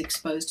time he's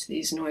exposed to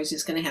these noises,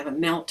 he's going to have a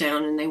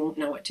meltdown and they won't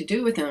know what to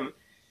do with him.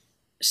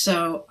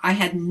 So I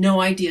had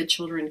no idea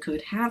children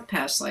could have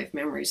past life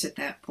memories at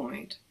that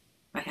point.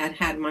 I had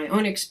had my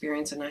own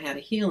experience and I had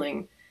a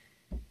healing,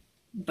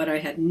 but I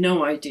had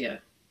no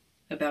idea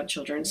about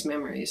children's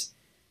memories.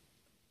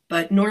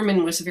 But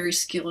Norman was a very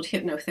skilled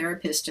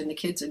hypnotherapist and the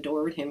kids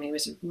adored him. He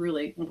was a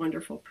really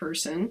wonderful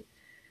person.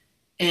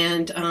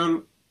 And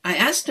I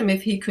asked him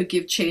if he could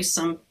give Chase,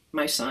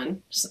 my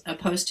son, a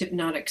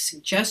post-hypnotic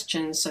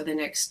suggestion so the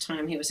next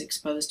time he was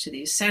exposed to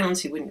these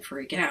sounds, he wouldn't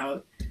freak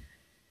out.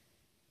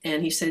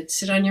 And he said,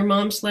 sit on your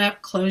mom's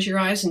lap, close your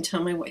eyes, and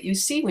tell me what you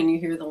see when you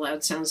hear the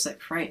loud sounds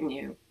that frighten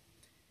you.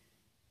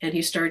 And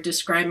he started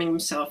describing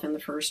himself in the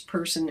first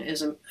person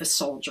as a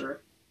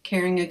soldier,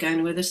 carrying a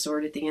gun with a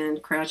sword at the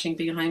end, crouching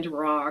behind a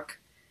rock.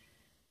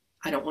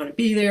 I don't want to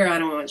be there. I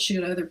don't want to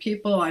shoot other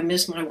people. I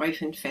miss my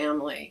wife and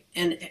family.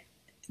 And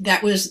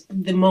that was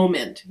the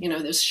moment,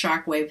 this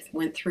shockwave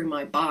went through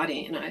my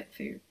body. And I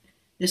figured,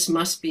 this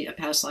must be a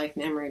past life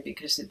memory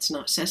because it's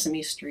not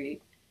Sesame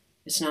Street.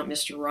 It's not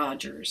Mr.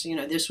 Rogers.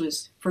 This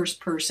was first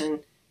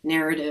person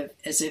narrative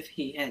as if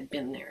he had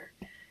been there.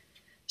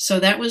 So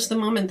that was the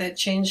moment that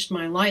changed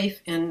my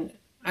life. And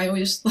I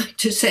always like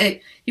to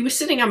say, he was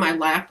sitting on my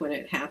lap when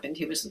it happened.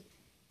 He was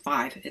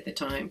 5 at the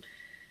time.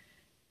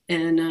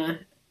 And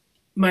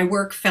my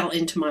work fell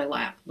into my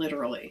lap,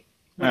 literally.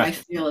 What I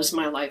feel is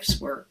my life's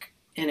work.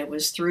 And it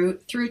was through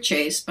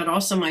Chase, but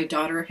also my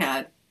daughter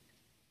had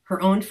her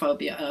own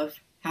phobia of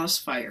house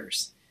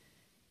fires.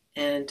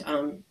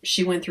 And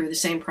she went through the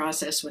same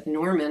process with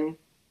Norman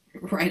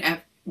right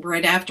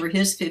after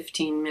his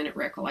 15-minute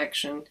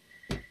recollection.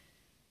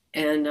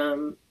 And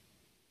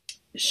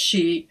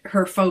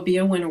her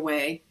phobia went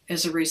away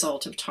as a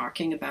result of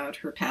talking about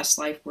her past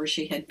life where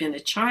she had been a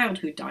child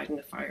who died in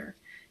a fire.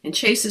 In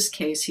Chase's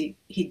case,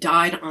 he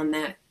died on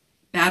that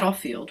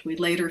battlefield. We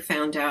later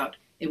found out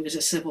it was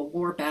a Civil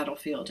War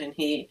battlefield, and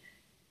he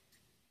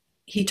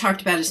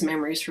talked about his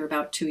memories for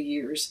about 2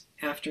 years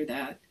after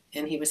that.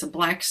 And he was a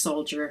black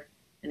soldier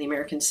in the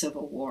American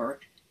Civil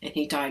War, and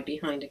he died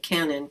behind a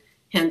cannon.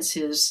 Hence,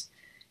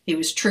 he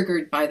was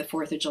triggered by the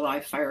 4th of July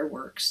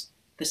fireworks.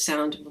 The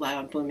sound of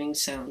loud booming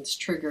sounds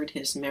triggered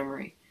his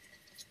memory.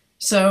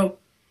 So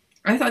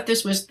I thought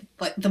this was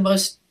like the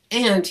most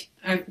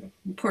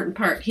important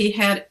part. He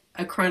had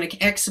a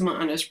chronic eczema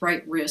on his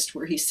right wrist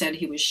where he said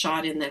he was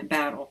shot in that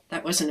battle.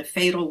 That wasn't a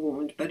fatal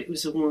wound, but it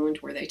was a wound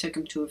where they took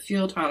him to a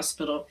field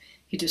hospital.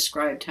 He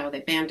described how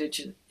they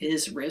bandaged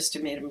his wrist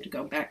and made him to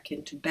go back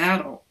into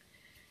battle.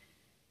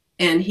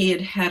 And he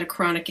had a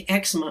chronic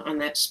eczema on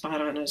that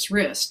spot on his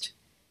wrist.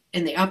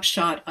 And the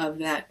upshot of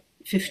that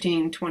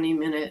 15-20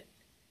 minute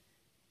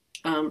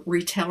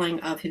retelling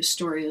of his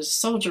story as a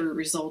soldier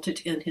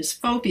resulted in his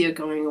phobia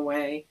going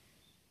away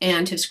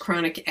and his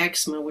chronic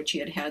eczema, which he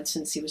had had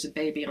since he was a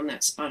baby on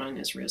that spot on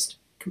his wrist,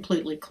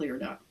 completely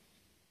cleared up.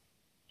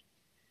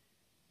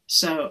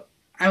 So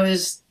I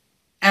was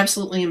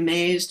absolutely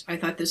amazed. I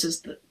thought this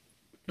is the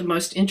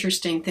most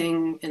interesting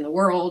thing in the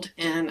world,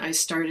 and I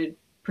started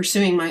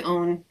pursuing my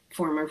own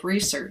form of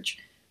research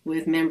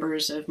with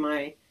members of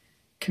my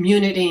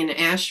community in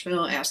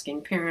Asheville,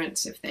 asking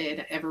parents if they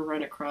had ever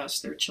run across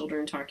their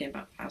children talking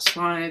about past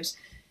lives.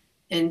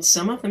 And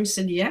some of them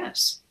said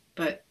yes,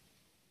 but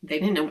they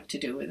didn't know what to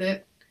do with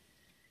it.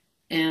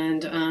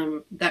 And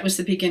that was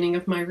the beginning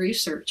of my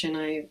research.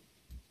 And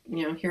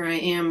here I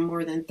am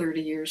more than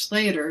 30 years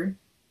later.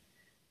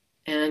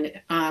 And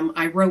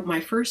I wrote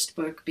my first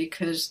book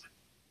because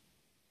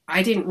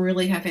I didn't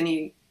really have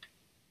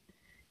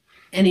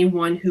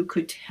anyone who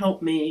could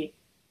help me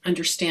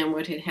understand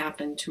what had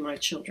happened to my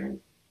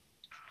children.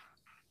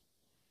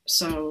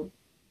 So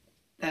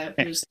that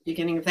was the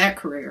beginning of that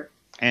career.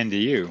 And to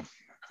you.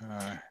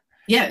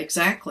 Yeah,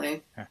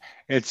 exactly.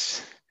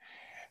 It's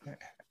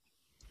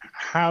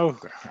how,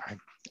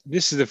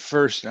 this is the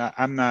first,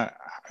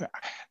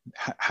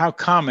 how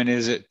common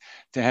is it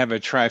to have a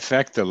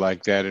trifecta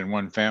like that in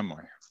one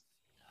family?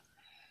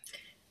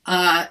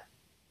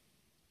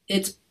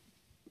 It's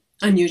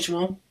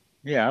unusual.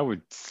 Yeah,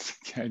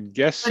 I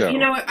guess so.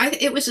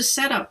 But, it was a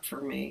setup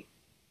for me.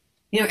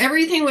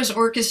 Everything was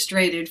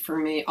orchestrated for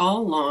me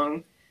all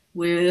along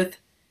with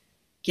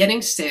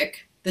getting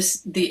sick.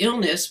 The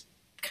illness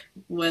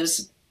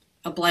was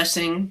a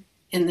blessing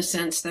in the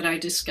sense that I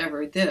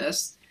discovered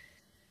this.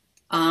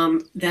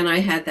 Then I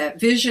had that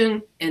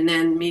vision, and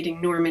then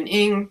meeting Norman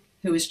Ing,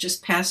 who was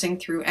just passing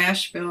through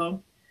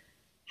Asheville,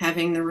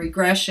 having the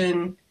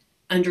regression,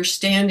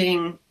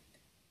 understanding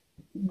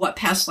what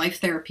past life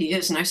therapy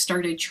is. And I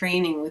started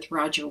training with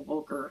Roger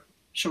Wolger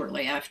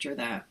shortly after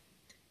that.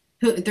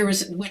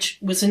 Which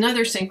was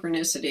another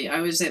synchronicity. I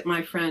was at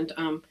my friend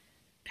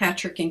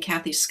Patrick and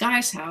Kathy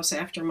Sky's house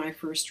after my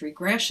first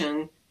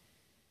regression.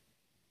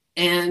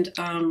 And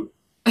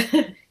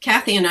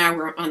Kathy and I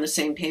were on the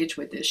same page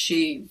with this.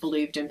 She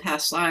believed in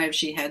past lives.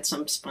 She had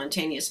some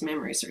spontaneous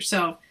memories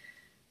herself.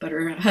 But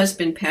her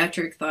husband,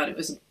 Patrick, thought it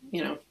was,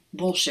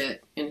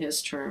 bullshit in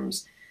his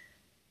terms.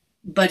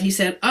 But he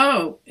said,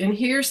 oh, and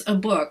here's a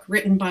book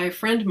written by a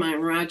friend of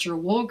mine, Roger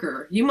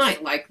Wolger. You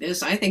might like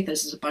this. I think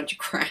this is a bunch of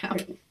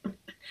crap.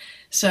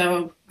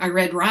 So I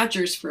read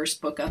Roger's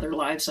first book, Other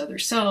Lives, Other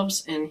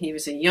Selves, and he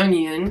was a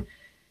Jungian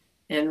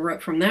and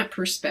wrote from that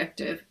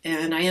perspective.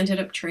 And I ended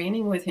up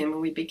training with him,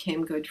 and we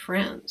became good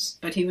friends.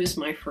 But he was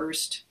my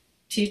first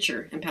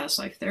teacher in past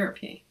life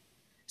therapy.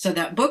 So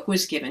that book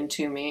was given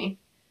to me,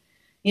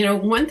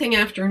 one thing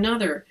after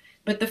another.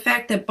 But the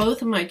fact that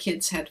both of my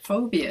kids had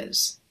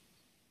phobias,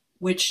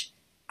 which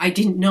I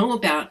didn't know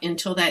about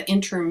until that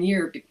interim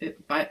year,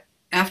 but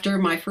after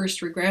my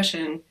first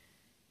regression,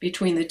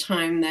 between the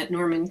time that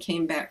Norman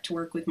came back to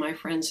work with my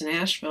friends in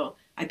Asheville,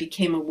 I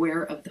became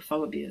aware of the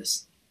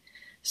phobias.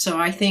 So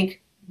I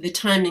think the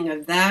timing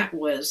of that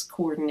was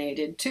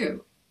coordinated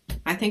too.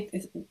 I think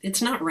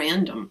it's not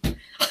random.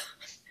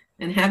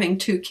 And having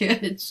two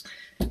kids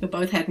who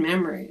both had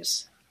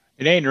memories.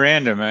 It ain't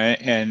random.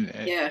 And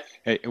yeah.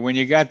 When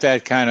you got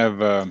that kind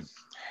of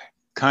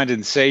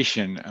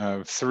condensation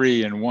of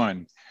 3 and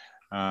 1,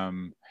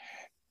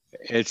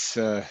 it's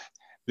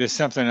there's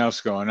something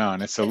else going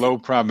on. It's a low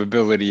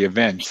probability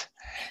event.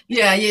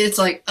 Yeah, it's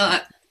like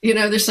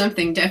there's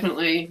something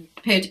definitely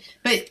paid.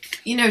 But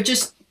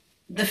just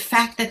the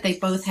fact that they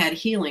both had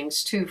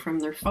healings too from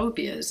their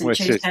phobias, and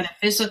Chase had a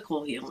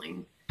physical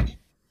healing.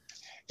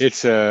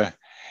 It's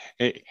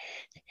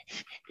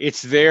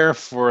it's there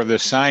for the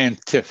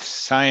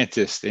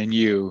scientist in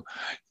you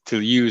to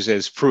use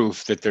as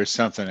proof that there's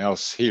something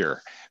else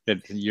here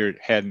that you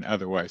hadn't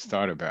otherwise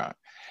thought about.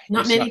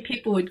 Not many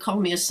people would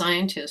call me a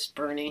scientist,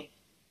 Bernie.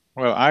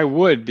 Well, I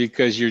would,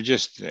 because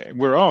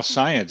we're all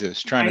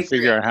scientists trying to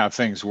figure out how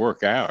things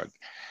work out.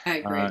 I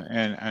agree.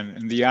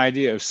 And the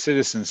idea of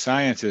citizen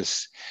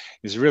scientists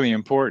is really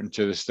important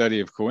to the study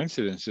of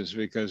coincidences,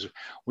 because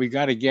we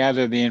got to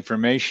gather the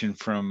information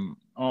from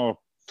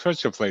all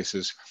sorts of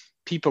places.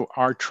 People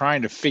are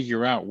trying to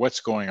figure out what's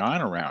going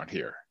on around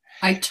here.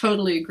 I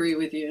totally agree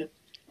with you.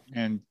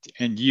 And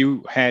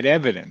you had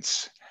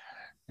evidence,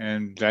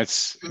 and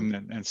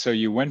and so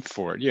you went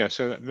for it. Yeah.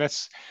 So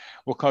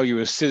we'll call you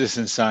a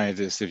citizen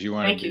scientist if you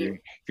want to be. If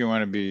you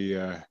want to be,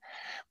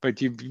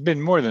 but you've been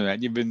more than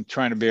that. You've been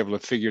trying to be able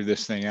to figure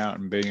this thing out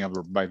and being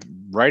able to, by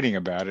writing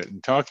about it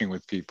and talking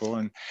with people,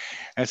 and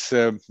that's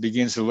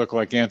begins to look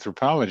like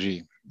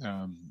anthropology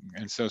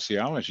and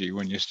sociology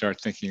when you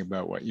start thinking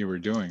about what you were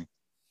doing.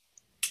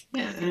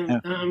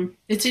 Yeah,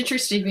 it's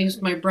interesting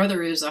because my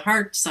brother is a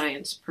heart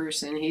science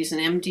person. He's an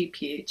MD,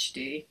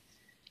 PhD,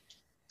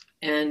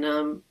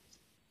 and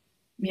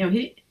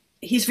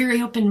he's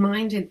very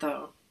open-minded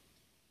though.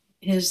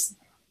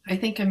 I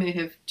think I may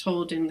have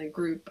told in the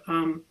group.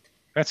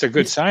 That's a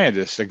good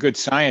scientist. A good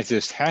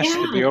scientist has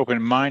to be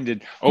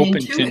open-minded,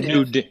 open to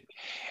new.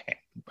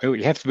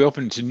 You have to be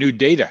open to new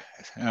data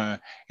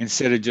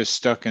instead of just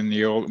stuck in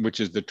the old, which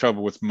is the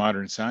trouble with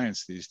modern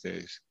science these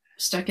days.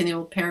 Stuck in the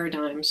old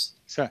paradigms.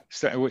 So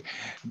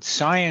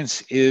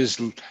science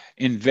is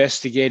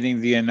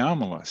investigating the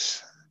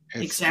anomalous.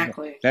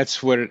 Exactly.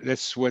 That's what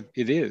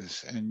it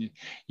is, and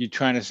you're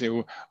trying to say,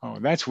 well, oh,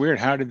 that's weird.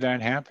 How did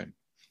that happen?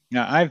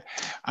 Now,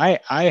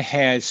 I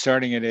had,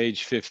 starting at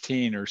age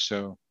 15 or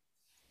so,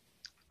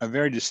 a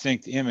very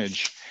distinct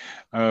image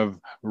of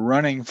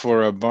running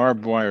for a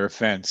barbed wire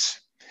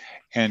fence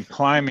and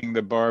climbing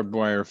the barbed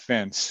wire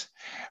fence,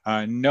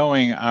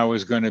 knowing I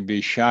was going to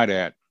be shot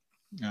at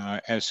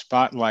as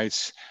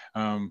spotlights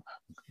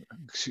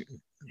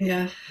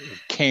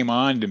came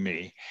on to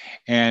me,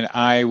 and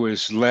I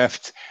was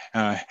left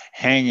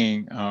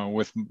hanging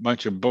with a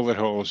bunch of bullet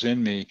holes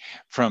in me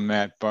from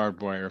that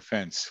barbed wire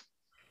fence.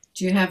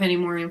 Do you have any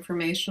more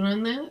information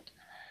on that?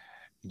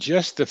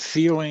 Just the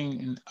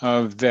feeling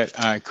of that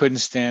I couldn't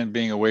stand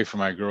being away from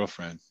my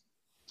girlfriend.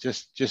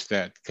 Just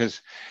that,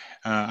 because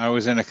I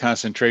was in a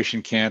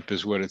concentration camp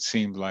is what it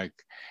seemed like.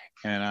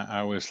 And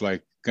I was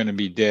like going to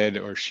be dead,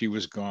 or she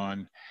was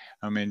gone.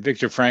 I mean,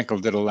 Viktor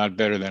Frankl did a lot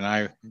better than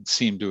I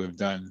seem to have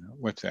done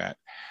with that.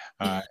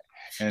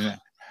 And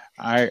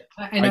I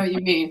know what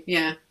you mean.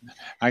 Yeah.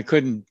 I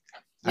couldn't,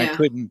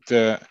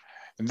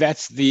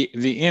 that's the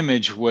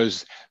image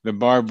was the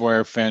barbed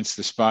wire fence,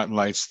 the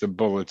spotlights, the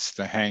bullets,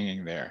 the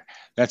hanging there.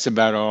 That's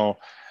about all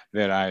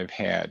that I've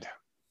had.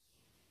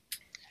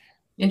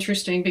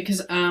 Interesting,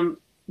 because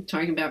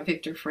talking about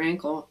Viktor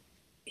Frankl,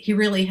 he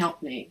really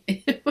helped me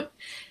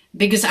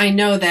because I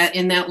know that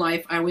in that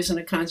life I was in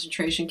a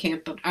concentration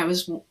camp, but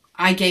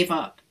I gave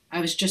up.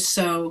 I was just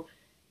so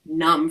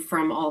numb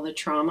from all the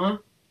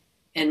trauma,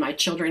 and my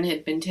children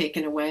had been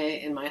taken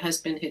away and my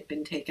husband had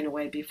been taken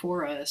away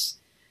before us.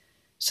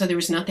 So there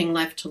was nothing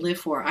left to live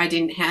for. I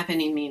didn't have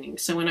any meaning.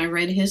 So when I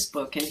read his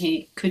book and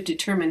he could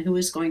determine who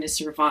was going to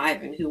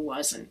survive and who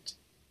wasn't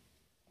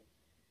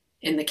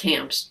in the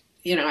camps,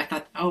 I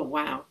thought, oh,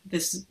 wow,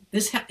 this,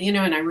 and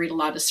I read a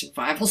lot of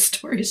survival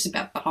stories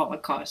about the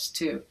Holocaust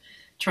too,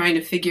 trying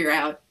to figure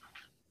out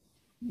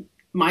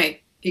my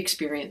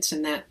experience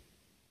in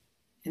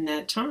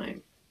that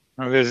time.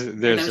 Oh,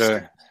 there's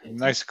a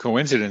nice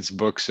coincidence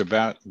books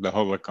about the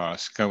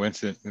Holocaust,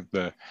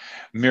 the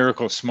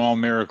small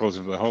miracles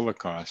of the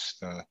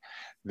Holocaust,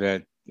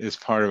 that is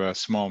part of a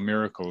Small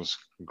Miracles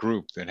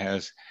group that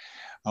has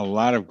a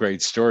lot of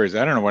great stories.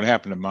 I don't know what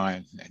happened to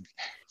mine.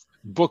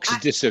 Books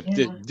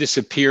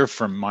disappear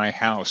from my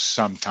house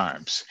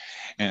sometimes,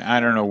 and I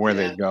don't know where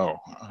they go.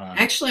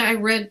 Actually,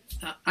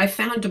 I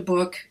found a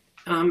book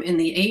in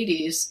the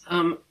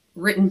 80s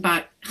written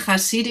by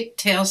Hasidic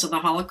Tales of the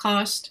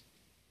Holocaust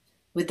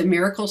with the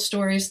miracle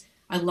stories.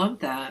 I love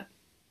that.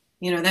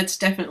 That's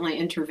definitely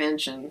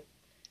intervention.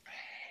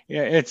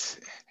 Yeah,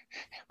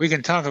 we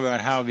can talk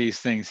about how these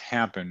things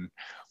happen,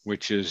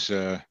 which is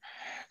a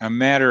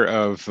matter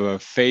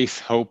of faith,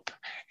 hope,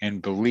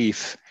 and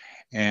belief,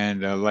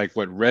 and like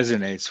what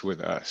resonates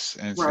with us.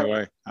 And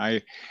right. So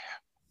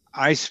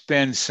I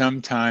spend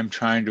some time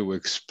trying to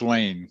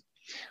explain,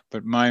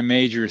 but my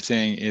major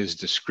thing is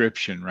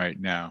description right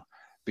now,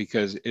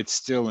 because it's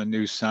still a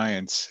new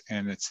science,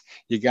 and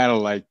you got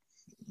to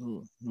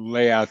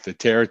lay out the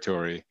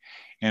territory.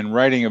 And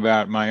writing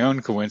about my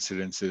own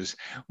coincidences,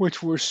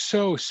 which were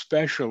so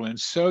special and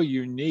so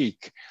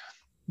unique.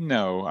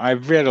 No,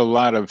 I've read a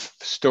lot of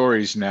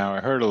stories now.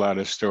 I heard a lot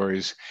of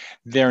stories.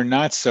 They're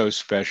not so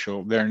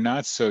special. They're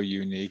not so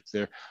unique.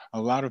 A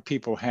lot of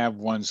people have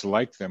ones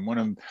like them. One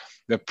of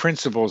the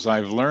principles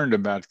I've learned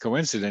about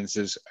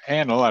coincidences,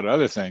 and a lot of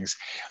other things,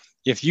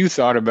 if you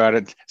thought about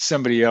it,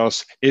 somebody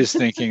else is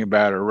thinking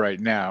about it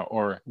right now,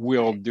 or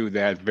will do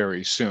that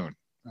very soon.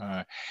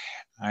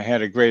 I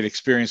had a great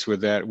experience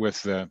with that,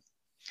 with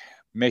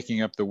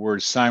making up the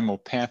word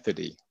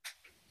simulpathity.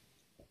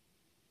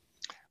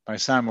 By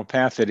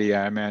simulpathity,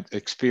 I meant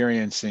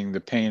experiencing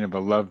the pain of a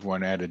loved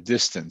one at a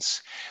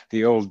distance,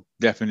 the old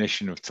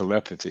definition of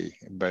telepathy,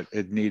 but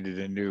it needed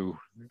a new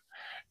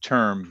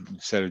term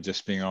instead of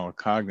just being all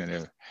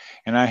cognitive.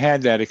 And I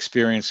had that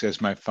experience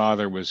as my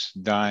father was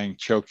dying,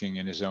 choking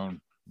in his own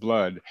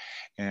blood,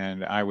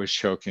 and I was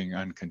choking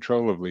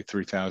uncontrollably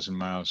 3,000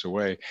 miles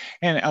away.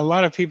 And a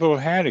lot of people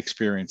had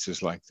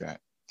experiences like that.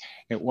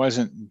 It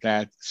wasn't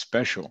that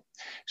special.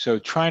 So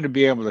trying to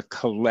be able to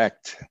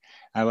collect,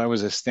 I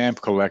was a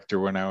stamp collector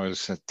when I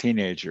was a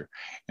teenager,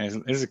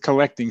 and it's a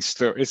collecting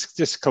story. It's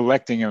just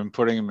collecting them and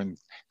putting them in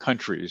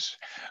countries,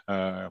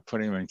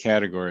 putting them in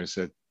categories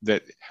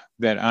that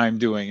I'm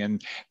doing.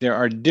 And there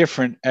are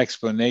different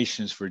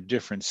explanations for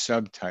different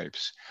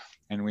subtypes,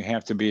 and we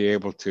have to be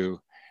able to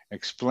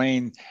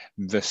explain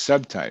the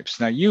subtypes.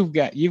 Now you've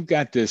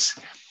got this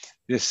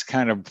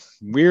kind of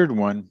weird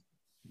one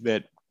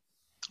that,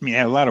 I mean, I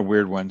had a lot of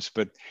weird ones,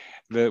 but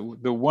the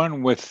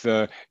one with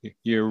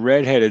your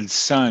redheaded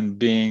son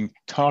being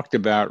talked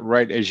about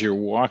right as you're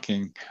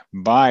walking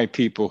by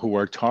people who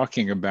are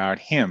talking about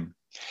him,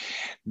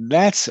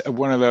 that's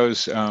one of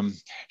those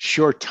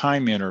short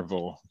time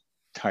interval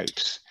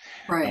types.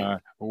 Right.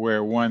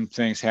 Where one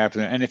thing's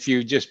happening, and if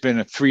you've just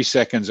been 3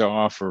 seconds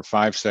off or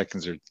 5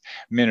 seconds or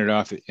minute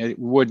off, it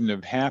wouldn't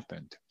have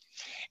happened.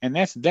 And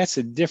that's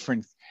a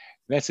different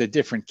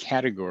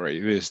category.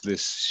 There's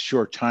this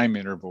short time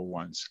interval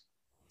ones.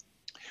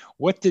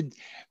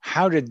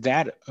 How did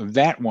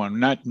that one,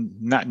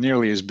 not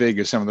nearly as big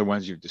as some of the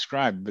ones you've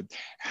described, but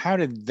how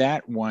did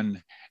that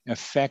one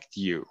affect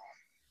you?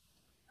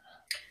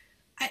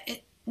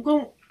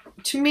 Well,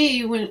 to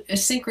me, when a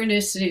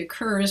synchronicity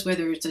occurs,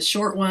 whether it's a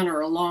short one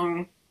or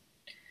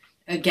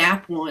a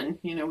gap one,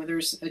 where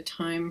there's a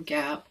time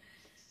gap,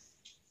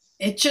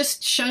 it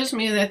just shows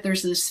me that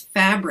there's this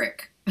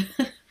fabric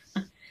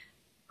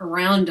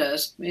around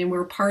us, and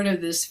we're part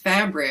of this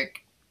fabric.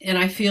 And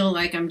I feel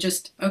like I'm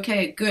just,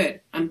 okay,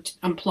 good. I'm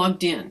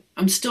plugged in.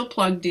 I'm still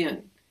plugged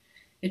in.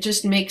 It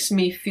just makes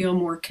me feel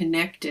more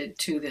connected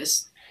to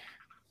this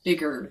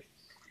bigger,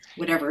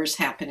 whatever is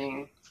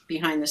happening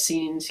behind the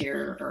scenes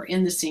here or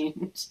in the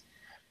scenes.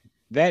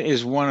 That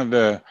is one of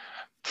the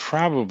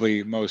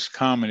probably most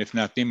common, if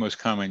not the most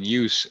common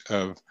use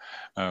of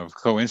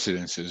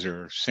coincidences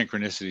or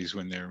synchronicities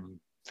when they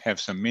have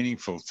some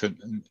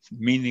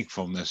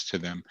meaningfulness to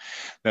them.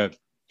 That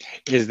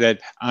is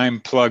that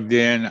I'm plugged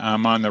in,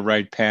 I'm on the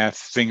right path,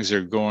 things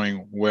are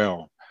going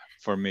well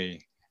for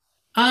me.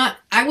 I've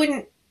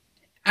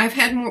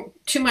had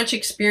too much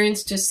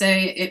experience to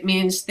say it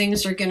means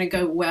things are going to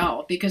go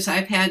well, because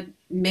I've had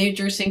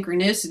major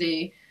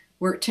synchronicity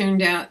where it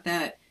turned out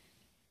that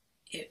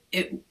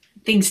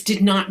things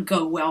did not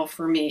go well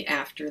for me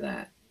after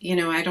that.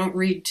 I don't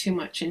read too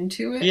much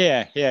into it.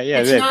 Yeah, yeah,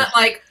 yeah. It's not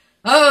like,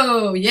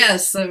 oh,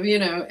 yes, so,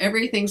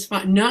 everything's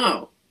fine.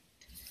 No,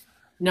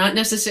 not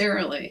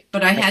necessarily.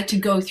 But I had to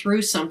go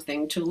through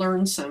something to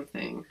learn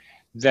something.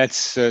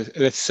 That's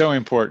so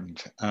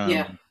important.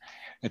 Yeah.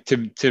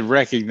 To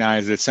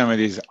recognize that some of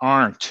these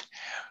aren't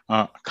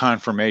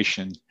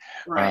confirmation.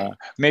 Right.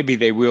 Maybe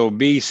they will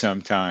be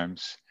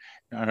sometimes.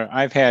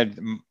 I've had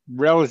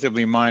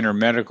relatively minor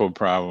medical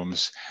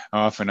problems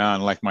off and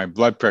on, like my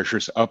blood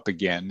pressure's up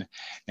again,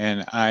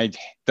 and I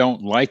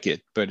don't like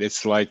it, but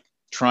it's like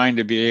trying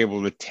to be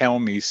able to tell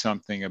me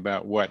something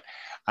about what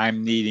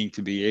I'm needing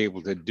to be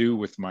able to do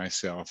with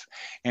myself.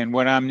 And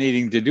what I'm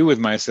needing to do with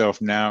myself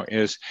now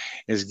is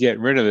get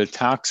rid of the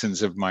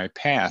toxins of my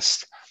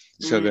past,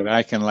 so that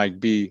I can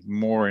be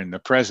more in the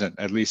present.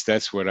 At least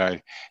that's what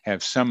I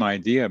have some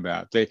idea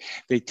about. They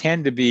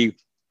tend to be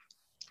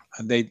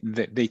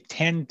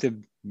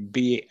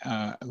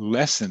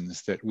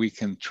lessons that we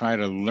can try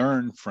to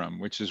learn from,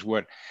 which is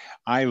what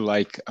I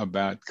like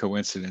about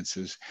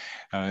coincidences,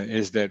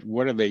 is that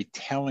what are they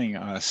telling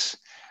us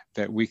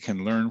that we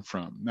can learn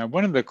from? Now,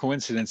 one of the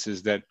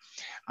coincidences that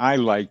I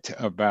liked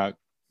about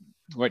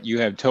what you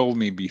have told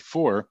me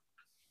before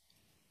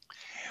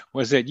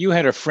was that you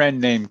had a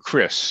friend named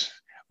Chris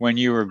when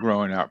you were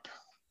growing up.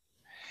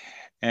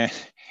 And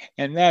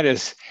that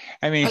is,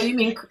 I mean... Oh, you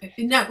mean,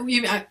 no,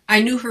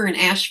 I knew her in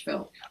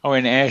Asheville. Oh,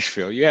 in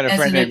Asheville. You had a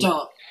friend named... As an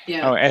adult,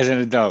 yeah. Oh, as an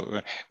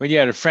adult. When you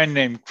had a friend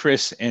named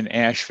Chris in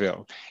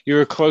Asheville. You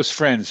were close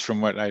friends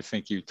from what I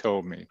think you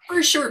told me. For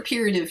a short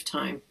period of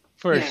time.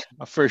 For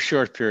a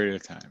short period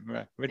of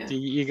time. But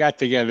you got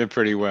together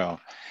pretty well.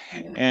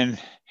 Yeah. And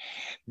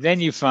then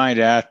you find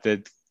out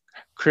that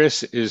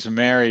Chris is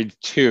married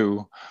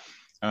to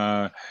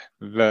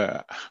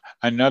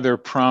another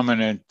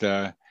prominent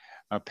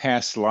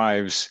past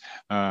lives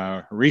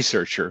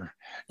researcher.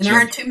 And there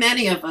aren't too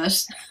many of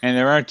us. And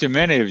there aren't too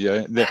many of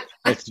you.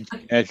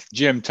 That's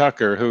Jim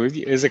Tucker, who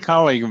is a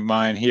colleague of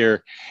mine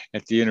here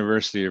at the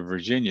University of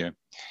Virginia.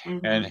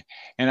 Mm-hmm.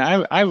 And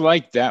I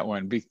like that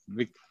one.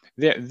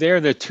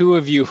 They're the two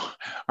of you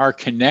are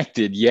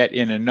connected, yet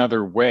in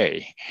another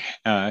way,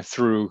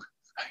 through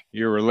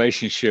your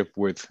relationship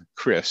with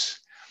Chris.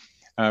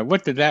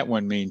 What did that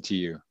one mean to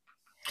you?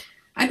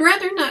 I'd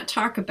rather not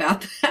talk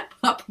about that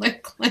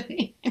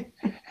publicly.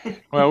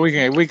 Well, we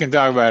can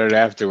talk about it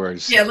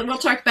afterwards. Yeah, we'll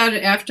talk about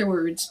it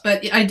afterwards.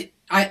 But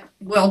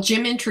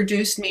Jim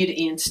introduced me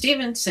to Ian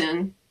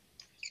Stevenson,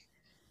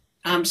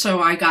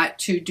 so I got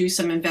to do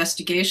some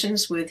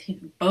investigations with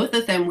both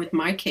of them with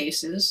my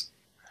cases,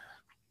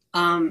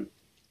 and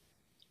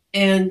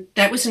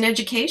that was an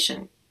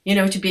education.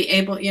 To be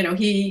able,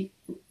 he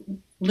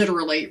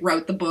literally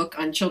wrote the book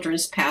on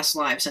children's past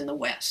lives in the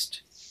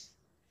West.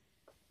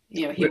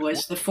 He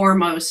was the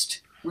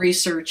foremost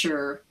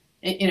researcher.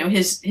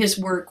 His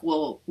work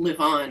will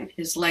live on.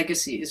 His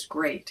legacy is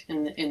great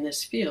in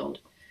this field.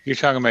 You're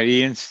talking about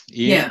Ian?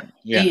 Yeah.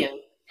 Ian.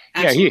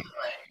 Absolutely.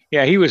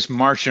 He was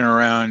marching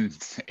around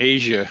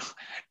Asia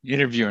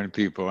interviewing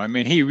people. I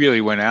mean, he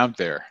really went out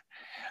there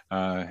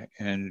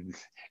and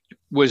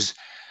was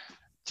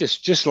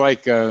just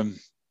like the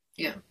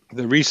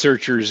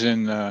researchers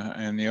in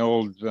the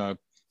old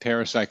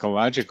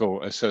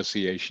parapsychological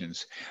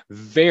associations,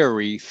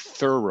 very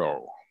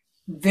thorough.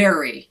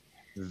 Very,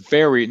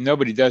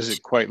 nobody does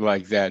it quite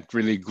like that,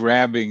 really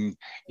grabbing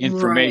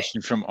information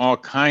from all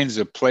kinds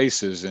of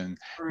places and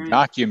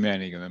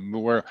documenting them.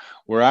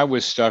 Where I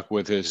was stuck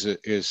with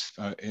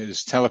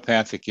is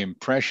telepathic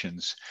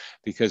impressions,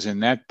 because in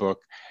that book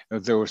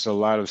there was a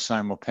lot of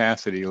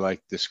simulpathity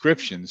like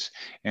descriptions,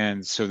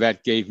 and so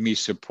that gave me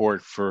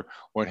support for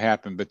what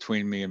happened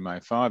between me and my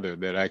father,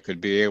 that I could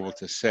be able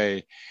to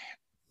say,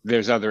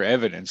 there's other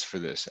evidence for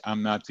this.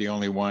 I'm not the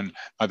only one.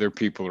 Other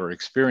people are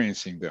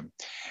experiencing them.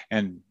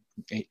 And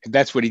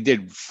that's what he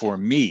did for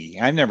me.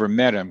 I never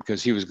met him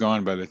because he was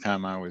gone by the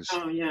time I was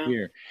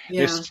here.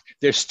 Yeah.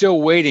 They're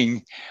still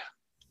waiting.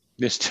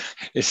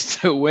 They're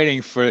still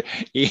waiting for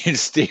Ian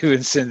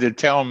Stevenson to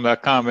tell them the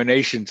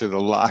combination to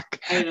the lock.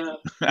 I know.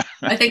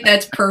 I think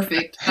that's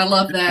perfect. I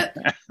love that.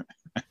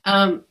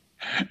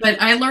 But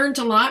I learned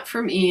a lot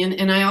from Ian,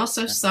 and I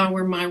also saw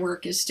where my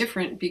work is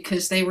different,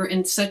 because they were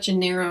in such a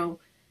narrow,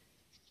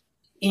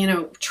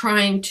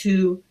 trying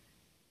to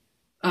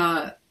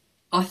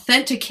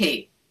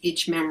authenticate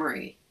each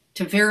memory,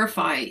 to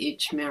verify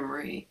each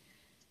memory.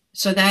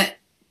 So that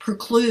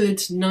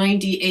precludes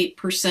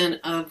 98%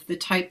 of the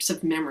types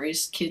of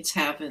memories kids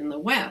have in the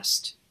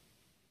West.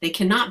 They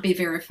cannot be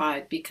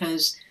verified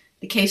because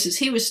the cases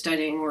he was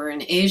studying were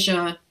in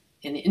Asia,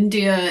 in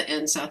India,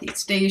 and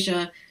Southeast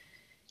Asia.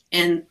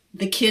 And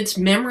the kids'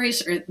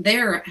 memories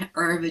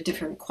are of a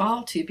different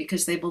quality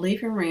because they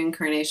believe in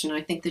reincarnation.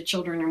 I think the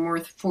children are more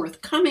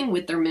forthcoming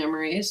with their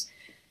memories,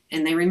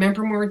 and they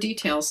remember more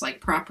details like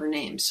proper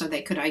names, so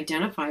they could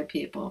identify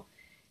people.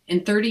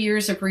 In 30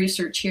 years of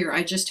research here,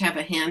 I just have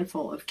a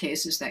handful of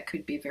cases that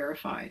could be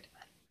verified.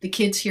 The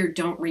kids here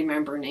don't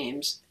remember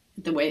names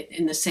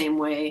in the same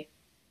way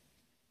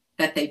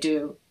that they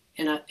do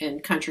in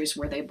countries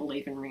where they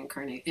believe in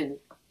reincarnation,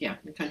 yeah,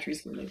 the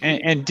countries where they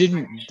And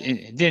didn't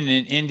in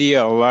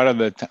India a lot of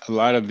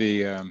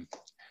the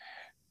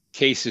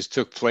cases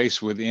took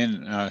place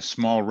within a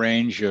small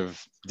range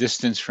of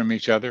distance from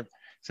each other?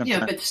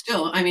 Yeah, but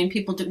still, I mean,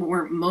 people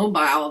weren't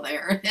mobile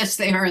there as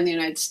they are in the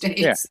United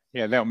States.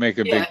 Yeah, that would make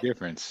a Yeah. big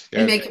difference.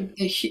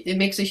 It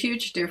makes a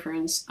huge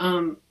difference.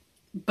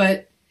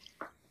 But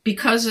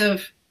because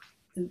of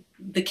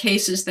the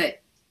cases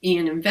that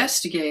Ian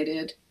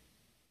investigated,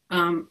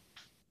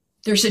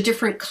 there's a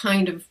different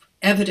kind of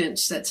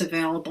evidence that's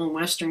available in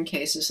Western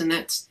cases, and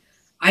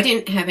I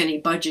didn't have any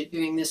budget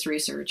doing this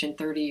research in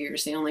 30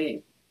 years. The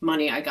only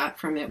money I got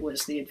from it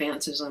was the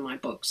advances on my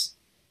books,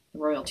 the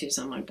royalties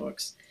on my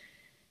books.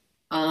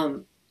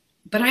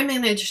 But I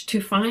managed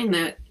to find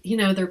that,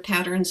 there are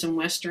patterns in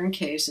Western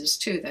cases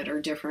too that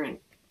are different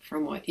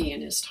from what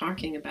Ian is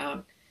talking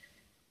about.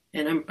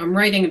 And I'm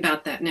writing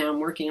about that now. I'm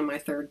working on my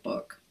third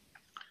book.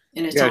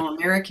 And it's all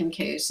American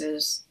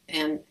cases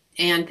and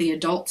the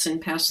adults in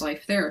past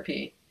life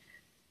therapy.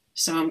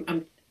 So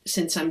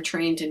since I'm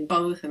trained in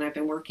both and I've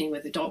been working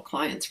with adult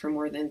clients for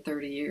more than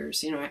 30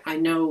 years, I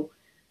know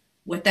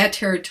what that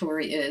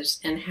territory is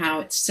and how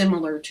it's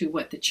similar to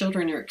what the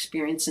children are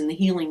experiencing. The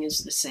healing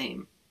is the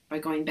same by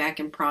going back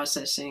and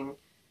processing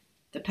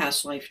the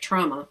past life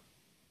trauma.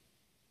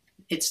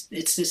 It's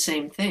the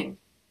same thing.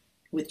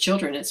 With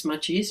children, it's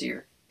much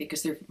easier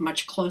because they're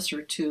much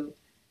closer to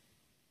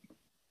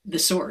the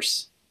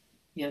source.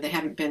 They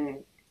haven't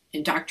been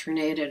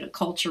indoctrinated,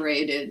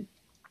 acculturated,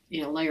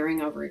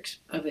 layering over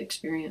of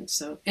experience.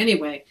 So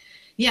anyway,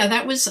 yeah,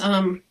 that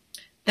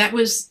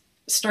was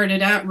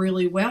started out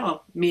really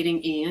well,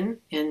 meeting Ian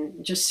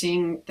and just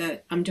seeing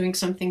that I'm doing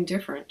something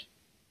different.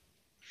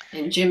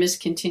 And Jim is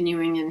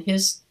continuing in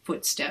his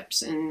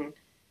footsteps, and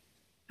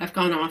I've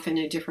gone off in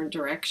a different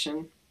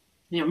direction.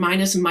 Mine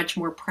is a much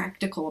more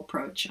practical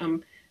approach.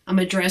 I'm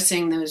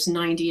addressing those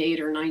 98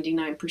 or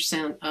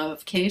 99%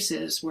 of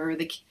cases where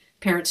the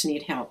parents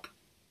need help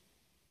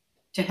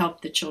to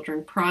help the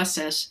children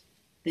process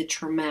the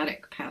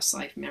traumatic past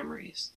life memories.